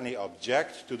certainly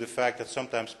object to the fact that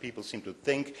sometimes people seem to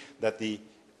think that the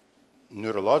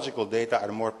neurological data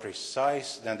are more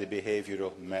precise than the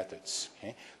behavioral methods.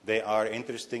 Okay? They are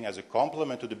interesting as a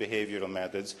complement to the behavioral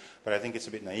methods, but I think it's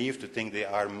a bit naive to think they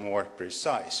are more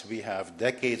precise. We have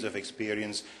decades of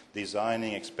experience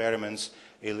designing experiments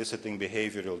eliciting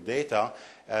behavioral data,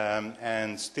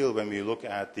 and still when we look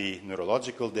at the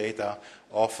neurological data,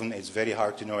 often it's very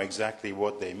hard to know exactly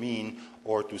what they mean,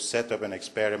 or to set up an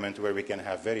experiment where we can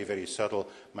have very, very subtle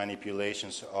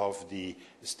manipulations of the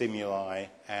stimuli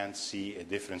and see a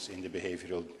difference in the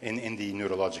behavioral, in the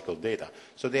neurological data.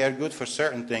 So they are good for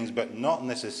certain things, but not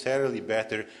necessarily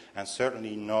better, and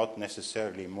certainly not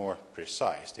necessarily more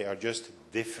precise. They are just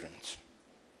different.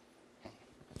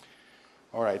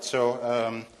 All right,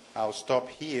 so I'll stop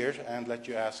here and let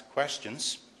you ask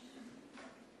questions.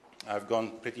 I've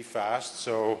gone pretty fast,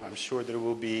 so I'm sure there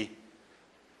will be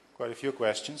quite a few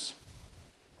questions.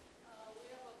 We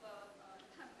have about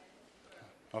 10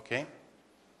 minutes. Okay.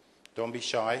 Don't be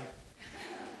shy.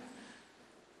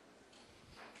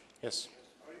 Yes?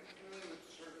 Are you familiar with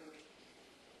certain,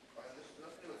 this is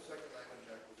nothing with second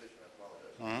language acquisition, I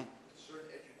apologize. Mm-hmm.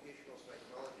 Certain educational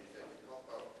psychologies that can help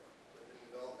out with the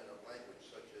development of language,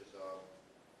 such as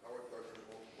Howard Gardner's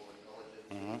multiple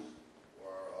intelligences,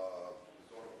 or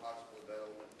zone of possible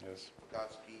development, Yes.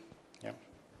 Vygotsky, Yeah.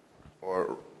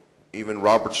 or even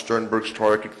Robert Sternberg's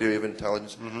Taurasic theory of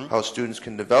intelligence, how students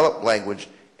can develop language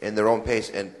in their own pace,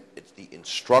 and it's the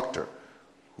instructor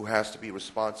who has to be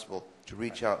responsible to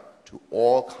reach out to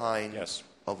all kinds Yes.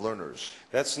 of learners.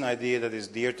 That's an idea that is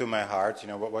dear to my heart. You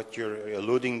know, what you're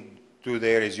alluding to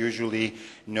there is usually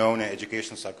known in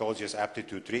educational psychology as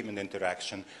aptitude-treatment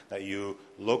interaction, that you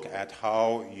look at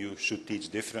how you should teach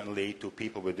differently to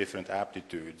people with different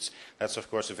aptitudes. That's, of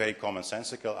course, a very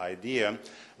commonsensical idea.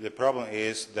 The problem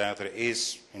is that there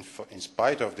is, in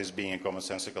spite of this being a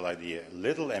commonsensical idea,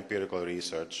 little empirical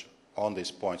research on this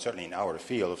point, certainly in our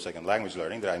field of second language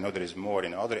learning. I know there is more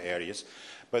in other areas.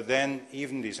 But then,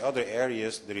 even in these other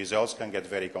areas, the results can get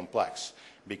very complex,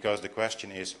 because the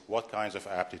question is, what kinds of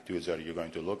aptitudes are you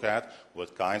going to look at?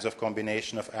 What kinds of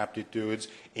combination of aptitudes,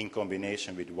 in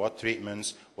combination with what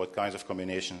treatments, what kinds of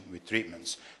combination with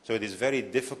treatments? So it is very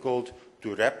difficult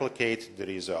to replicate the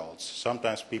results.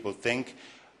 Sometimes people think,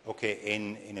 okay,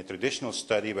 in a traditional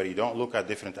study where you don't look at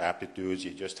different aptitudes, you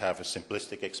just have a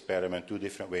simplistic experiment, two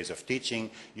different ways of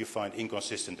teaching, you find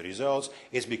inconsistent results,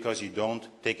 it's because you don't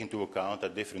take into account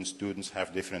that different students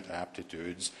have different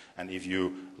aptitudes. And if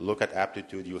you look at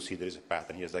aptitude, you'll see there is a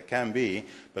pattern. Yes, there can be,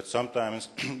 but sometimes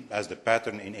as the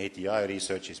pattern in ATI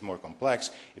research is more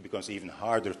complex, it becomes even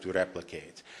harder to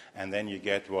replicate. And then you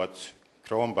get what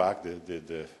Kronbach,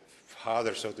 the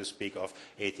father, so to speak, of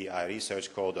ATI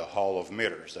research, called the hall of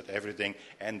mirrors, that everything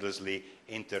endlessly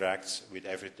interacts with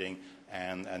everything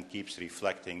and keeps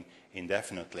reflecting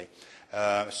indefinitely.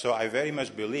 So I very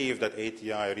much believe that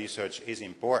ATI research is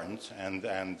important,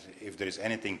 and if there is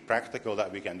anything practical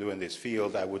that we can do in this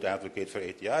field, I would advocate for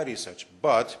ATI research.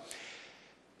 But,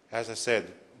 as I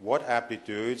said, what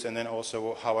aptitudes, and then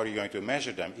also how are you going to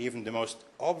measure them? Even the most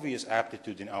obvious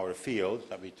aptitude in our field,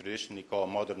 that we traditionally call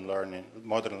modern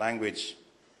language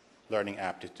learning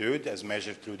aptitude, as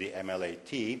measured through the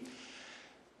MLAT,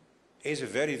 is a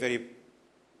very, very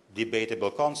debatable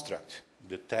construct.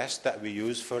 The test that we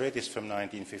use for it is from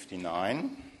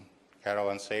 1959,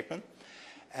 Carroll and Sapin,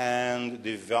 and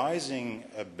devising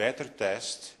a better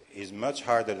test is much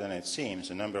harder than it seems.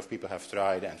 A number of people have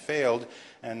tried and failed,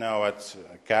 and now at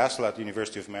Castle at the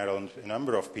University of Maryland, a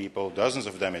number of people, dozens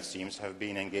of them it seems, have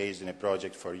been engaged in a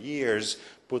project for years,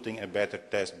 putting a better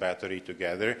test battery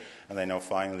together, and they now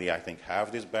finally, I think,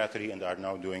 have this battery and are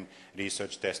now doing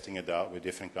research testing it out with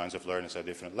different kinds of learners at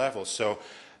different levels. So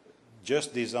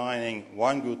just designing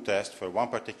one good test for one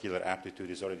particular aptitude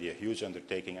is already a huge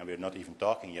undertaking, and we're not even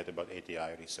talking yet about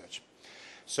ATI research.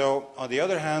 So, on the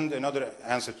other hand, another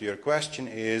answer to your question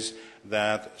is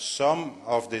that some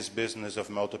of this business of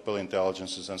multiple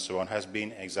intelligences and so on has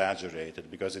been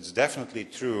exaggerated, because it's definitely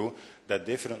true that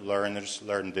different learners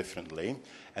learn differently,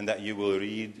 and that you will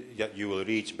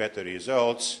reach better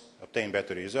results, obtain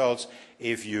better results,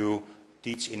 if you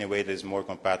teach in a way that is more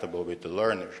compatible with the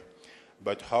learner.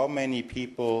 But how many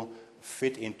people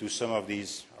fit into some of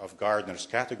these of Gardner's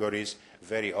categories?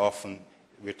 Very often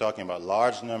we're talking about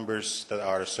large numbers that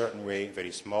are a certain way,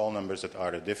 very small numbers that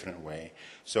are a different way.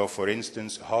 So for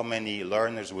instance, how many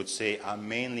learners would say, I'm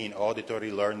mainly an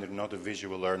auditory learner, not a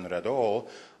visual learner at all?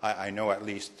 I know at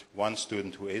least one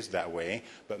student who is that way,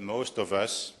 but most of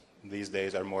us these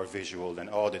days are more visual than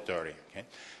auditory. Okay?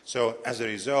 So as a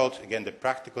result, again, the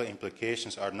practical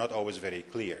implications are not always very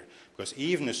clear, because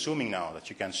even assuming now that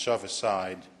you can shove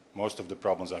aside most of the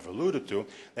problems I've alluded to,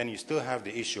 then you still have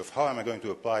the issue of how am I going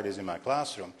to apply this in my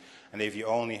classroom? And if you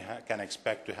only can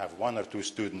expect to have one or two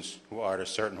students who are a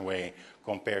certain way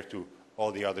compared to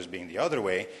all the others being the other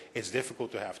way, it's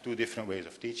difficult to have two different ways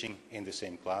of teaching in the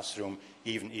same classroom,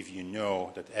 even if you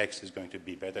know that X is going to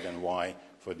be better than Y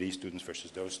for these students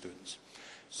versus those students.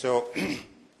 So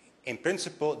in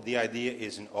principle, the idea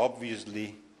is an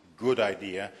obviously good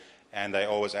idea, and I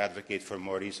always advocate for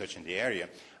more research in the area,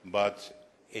 but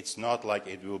it's not like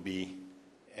it will be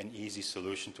an easy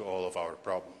solution to all of our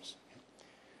problems.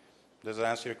 Does that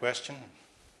answer your question?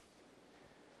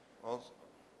 Also,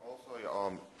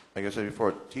 like I said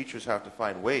before, teachers have to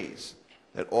find ways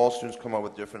that all students come up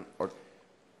with different or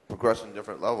progress in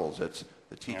different levels. It's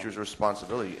the teacher's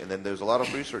responsibility. And then there's a lot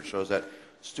of research shows that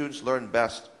students learn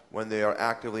best when they are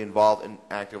actively involved and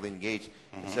actively engaged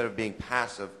instead of being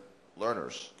passive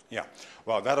learners. Yeah,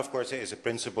 well, that of course is a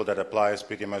principle that applies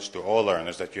pretty much to all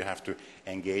learners, that you have to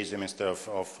engage them instead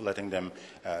of letting them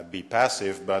be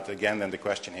passive. But again, then the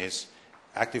question is,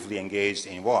 actively engaged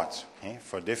in what? Okay?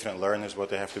 For different learners, what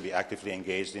they have to be actively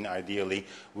engaged in ideally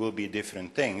will be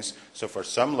different things. So for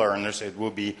some learners, it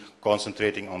will be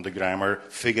concentrating on the grammar,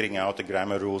 figuring out the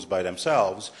grammar rules by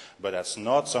themselves, but that's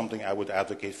not something I would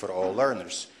advocate for all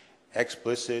learners.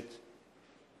 Explicit,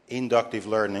 inductive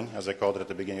learning, as I called it at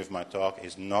the beginning of my talk,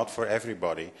 is not for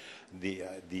everybody.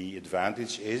 The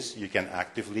advantage is you can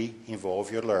actively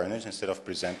involve your learners. Instead of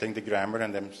presenting the grammar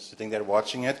and them sitting there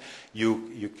watching it,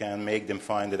 you can make them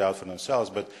find it out for themselves.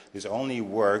 But this only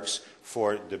works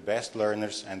for the best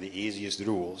learners and the easiest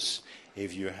rules.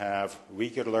 If you have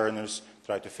weaker learners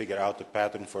try to figure out the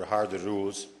pattern for harder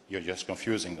rules, you're just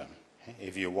confusing them.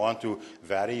 If you want to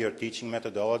vary your teaching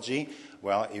methodology,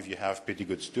 well, if you have pretty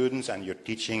good students and you're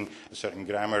teaching a certain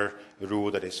grammar rule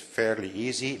that is fairly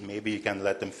easy, maybe you can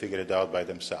let them figure it out by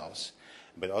themselves.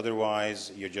 But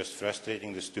otherwise, you're just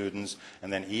frustrating the students,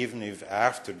 and then even if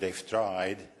after they've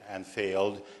tried and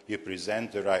failed, you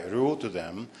present the right rule to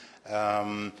them,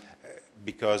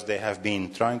 because they have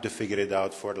been trying to figure it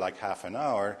out for like half an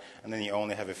hour, and then you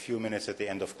only have a few minutes at the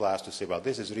end of class to say, well,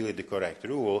 this is really the correct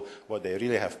rule. What they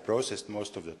really have processed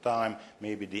most of the time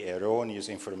may be the erroneous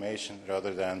information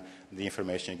rather than the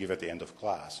information you give at the end of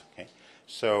class. Okay?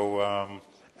 So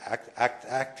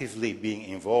actively being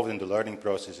involved in the learning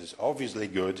process is obviously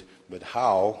good, but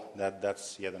how,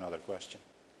 that's yet another question.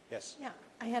 Yes? Yeah,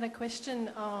 I had a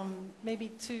question maybe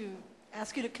to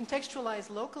ask you to contextualize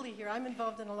locally here. I'm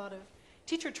involved in a lot of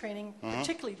teacher training,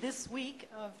 particularly this week,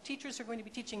 of teachers who are going to be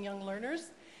teaching young learners.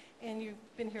 And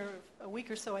you've been here a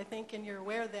week or so, I think, and you're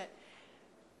aware that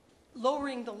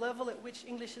lowering the level at which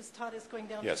English is taught is going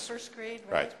down to first grade,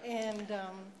 right? And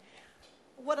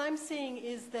what I'm seeing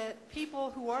is that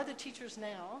people who are the teachers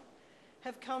now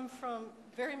have come from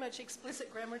very much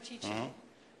explicit grammar teaching,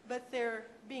 but they're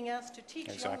being asked to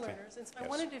teach young learners. And so I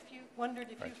wondered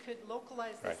if you could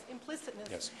localize this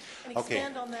implicitness and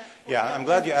expand on that. Yeah, I'm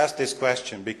glad you asked this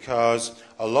question, because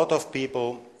a lot of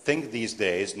people think these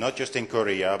days, not just in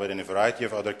Korea, but in a variety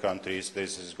of other countries,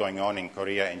 this is going on in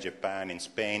Korea, in Japan, in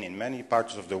Spain, in many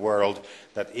parts of the world,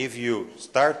 that if you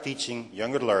start teaching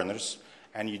younger learners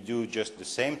and you do just the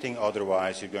same thing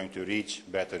otherwise, you're going to reach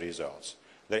better results.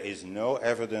 There is no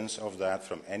evidence of that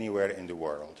from anywhere in the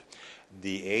world.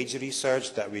 The age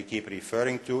research that we keep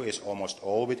referring to is almost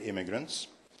all with immigrants.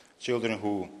 Children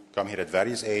who come here at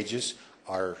various ages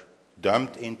are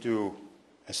dumped into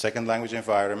a second language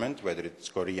environment, whether it's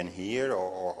Korean here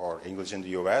or English in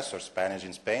the US or Spanish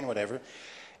in Spain, whatever,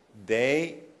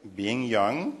 they, being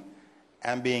young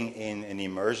and being in an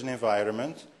immersion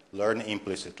environment, learn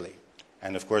implicitly.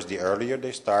 And of course, the earlier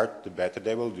they start, the better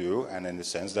they will do, and in the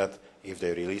sense that if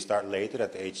they really start later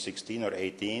at age 16 or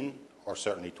 18 or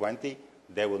certainly 20,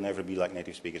 they will never be like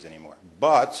native speakers anymore.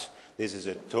 But this is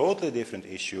a totally different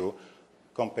issue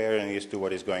comparing this to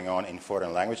what is going on in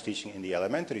foreign language teaching in the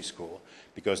elementary school.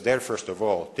 Because there, first of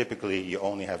all, typically you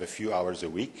only have a few hours a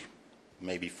week,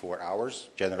 maybe 4 hours,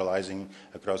 generalizing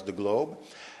across the globe.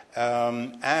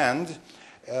 And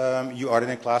you are in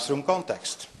a classroom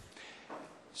context.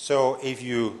 So if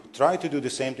you try to do the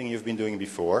same thing you've been doing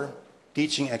before,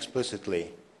 teaching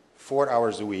explicitly 4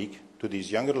 hours a week to these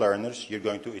younger learners, you're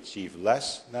going to achieve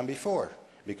less than before.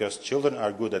 Because children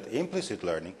are good at implicit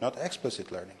learning, not explicit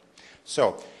learning.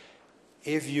 So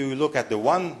if you look at the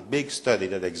one big study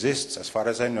that exists, as far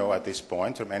as I know at this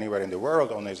point, from anywhere in the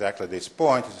world on exactly this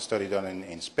point, it's a study done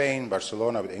in Spain,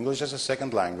 Barcelona, with English as a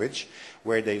second language,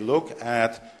 where they look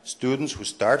at students who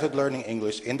started learning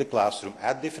English in the classroom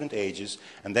at different ages,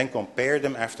 and then compare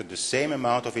them after the same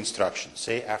amount of instruction,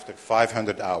 say after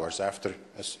 500 hours, after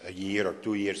a year or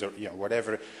 2 years, or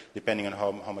whatever, depending on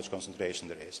how much concentration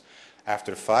there is.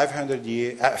 After 500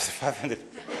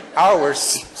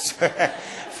 hours,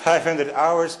 500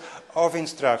 hours of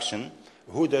instruction,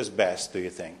 who does best, do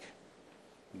you think?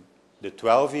 The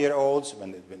 12-year-olds,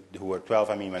 who were 12,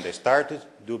 when they started,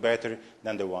 do better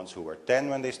than the ones who were 10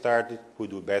 when they started, who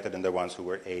do better than the ones who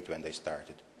were 8 when they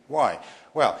started. Why?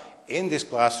 Well, in this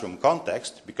classroom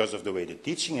context, because of the way the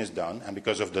teaching is done, and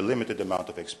because of the limited amount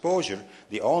of exposure,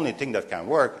 the only thing that can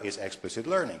work is explicit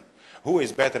learning. Who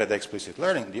is better at explicit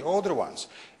learning? The older ones.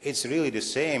 It's really the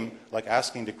same like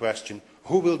asking the question,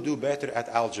 who will do better at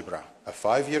algebra? A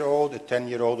 5-year-old, a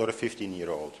 10-year-old, or a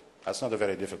 15-year-old? That's not a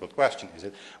very difficult question, is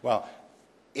it? Well,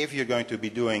 if you're going to be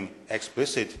doing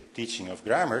explicit teaching of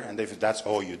grammar, and if that's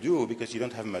all you do, because you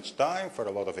don't have much time for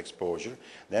a lot of exposure,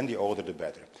 then the older the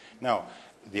better. Now,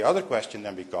 the other question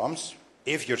then becomes,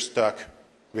 if you're stuck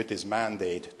with this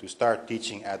mandate to start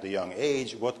teaching at a young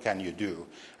age, what can you do?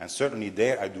 And certainly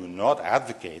there I do not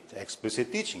advocate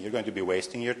explicit teaching. You're going to be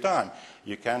wasting your time.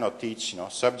 You cannot teach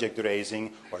subject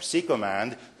raising or C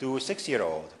command to a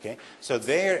 6-year-old. Okay? So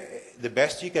there, the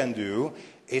best you can do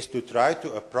is to try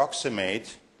to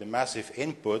approximate the massive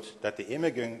input that the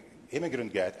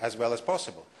immigrant get as well as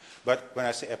possible. But when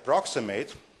I say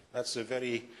approximate, that's a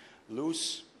very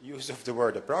loose use of the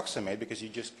word approximate, because you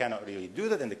just cannot really do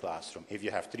that in the classroom if you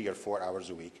have 3 or 4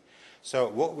 hours a week. So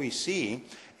what we see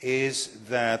is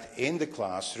that in the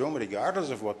classroom, regardless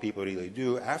of what people really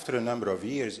do, after a number of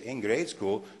years in grade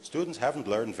school, students haven't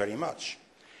learned very much.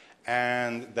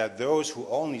 And that those who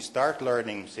only start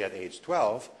learning, say at age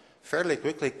 12, fairly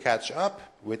quickly catch up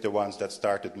with the ones that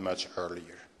started much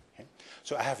earlier. Okay?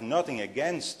 So I have nothing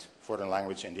against foreign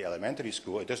language in the elementary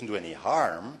school. It doesn't do any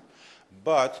harm,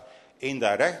 but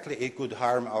indirectly it could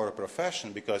harm our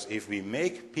profession, because if we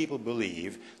make people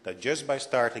believe that just by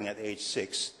starting at age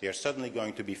 6 they are suddenly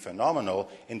going to be phenomenal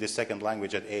in the second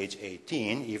language at age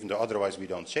 18, even though otherwise we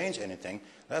don't change anything,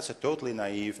 that's a totally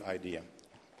naive idea.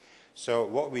 So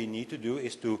what we need to do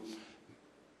is to,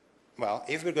 well,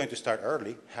 if we're going to start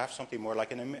early, have something more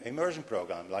like an immersion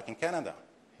program, like in Canada.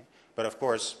 But of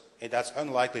course, that's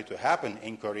unlikely to happen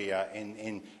in Korea,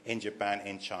 in Japan,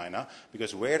 in China,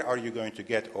 because where are you going to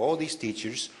get all these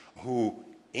teachers who,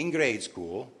 in grade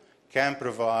school, can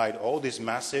provide all this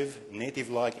massive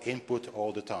native-like input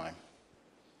all the time?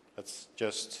 That's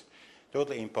just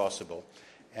totally impossible.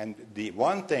 And the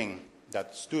one thing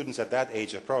that students at that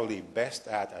age are probably best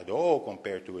at all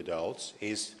compared to adults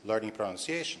is learning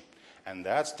pronunciation. And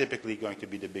that's typically going to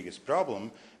be the biggest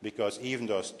problem, because even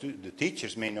though the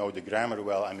teachers may know the grammar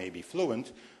well and may be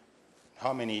fluent,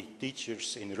 how many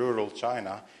teachers in rural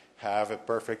China have a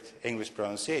perfect English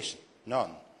pronunciation?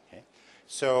 None. Okay?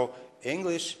 So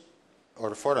English,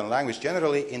 or foreign language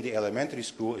generally, in the elementary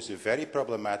school is a very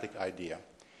problematic idea.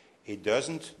 It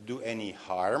doesn't do any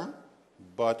harm,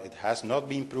 but it has not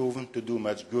been proven to do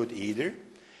much good either.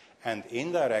 And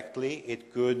indirectly,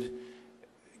 it could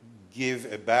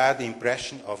give a bad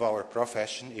impression of our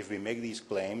profession if we make these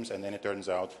claims and then it turns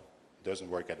out it doesn't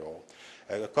work at all.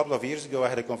 A couple of years ago I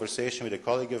had a conversation with a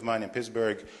colleague of mine in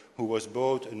Pittsburgh who was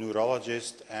both a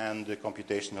neurologist and a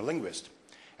computational linguist.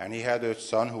 And he had a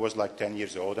son who was like 10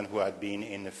 years old and who had been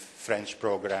in a French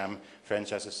program,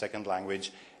 French as a second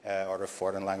language, or a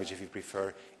foreign language if you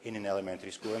prefer, in an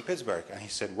elementary school in Pittsburgh. And he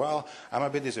said, well, I'm a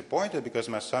bit disappointed because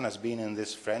my son has been in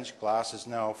this French classes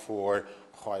now for,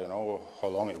 I don't know how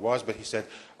long it was, but he said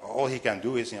all he can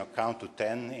do is count to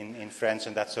 10 in French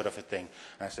and that sort of a thing.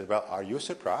 And I said, well, are you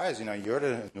surprised? You're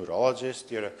a neurologist,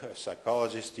 you're a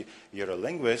psychologist, you're a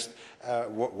linguist.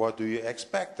 What do you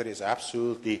expect? There is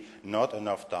absolutely not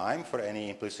enough time for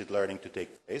any implicit learning to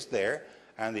take place there.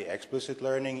 And the explicit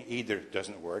learning either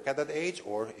doesn't work at that age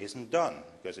or isn't done.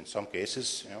 Because in some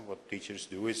cases, what teachers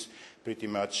do is pretty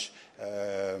much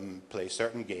play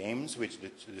certain games which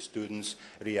the students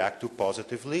react to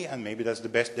positively, and maybe that's the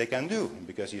best they can do,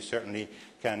 because you certainly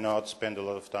cannot spend a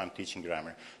lot of time teaching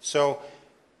grammar. So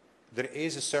there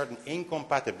is a certain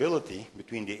incompatibility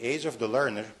between the age of the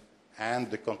learner and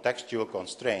the contextual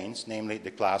constraints, namely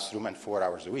the classroom and 4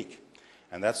 hours a week.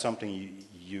 And that's something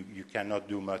you cannot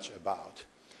do much about.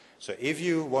 So if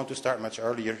you want to start much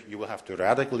earlier, you will have to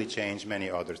radically change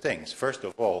many other things. First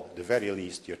of all, at the very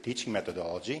least, your teaching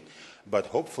methodology, but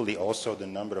hopefully also the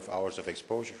number of hours of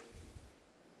exposure.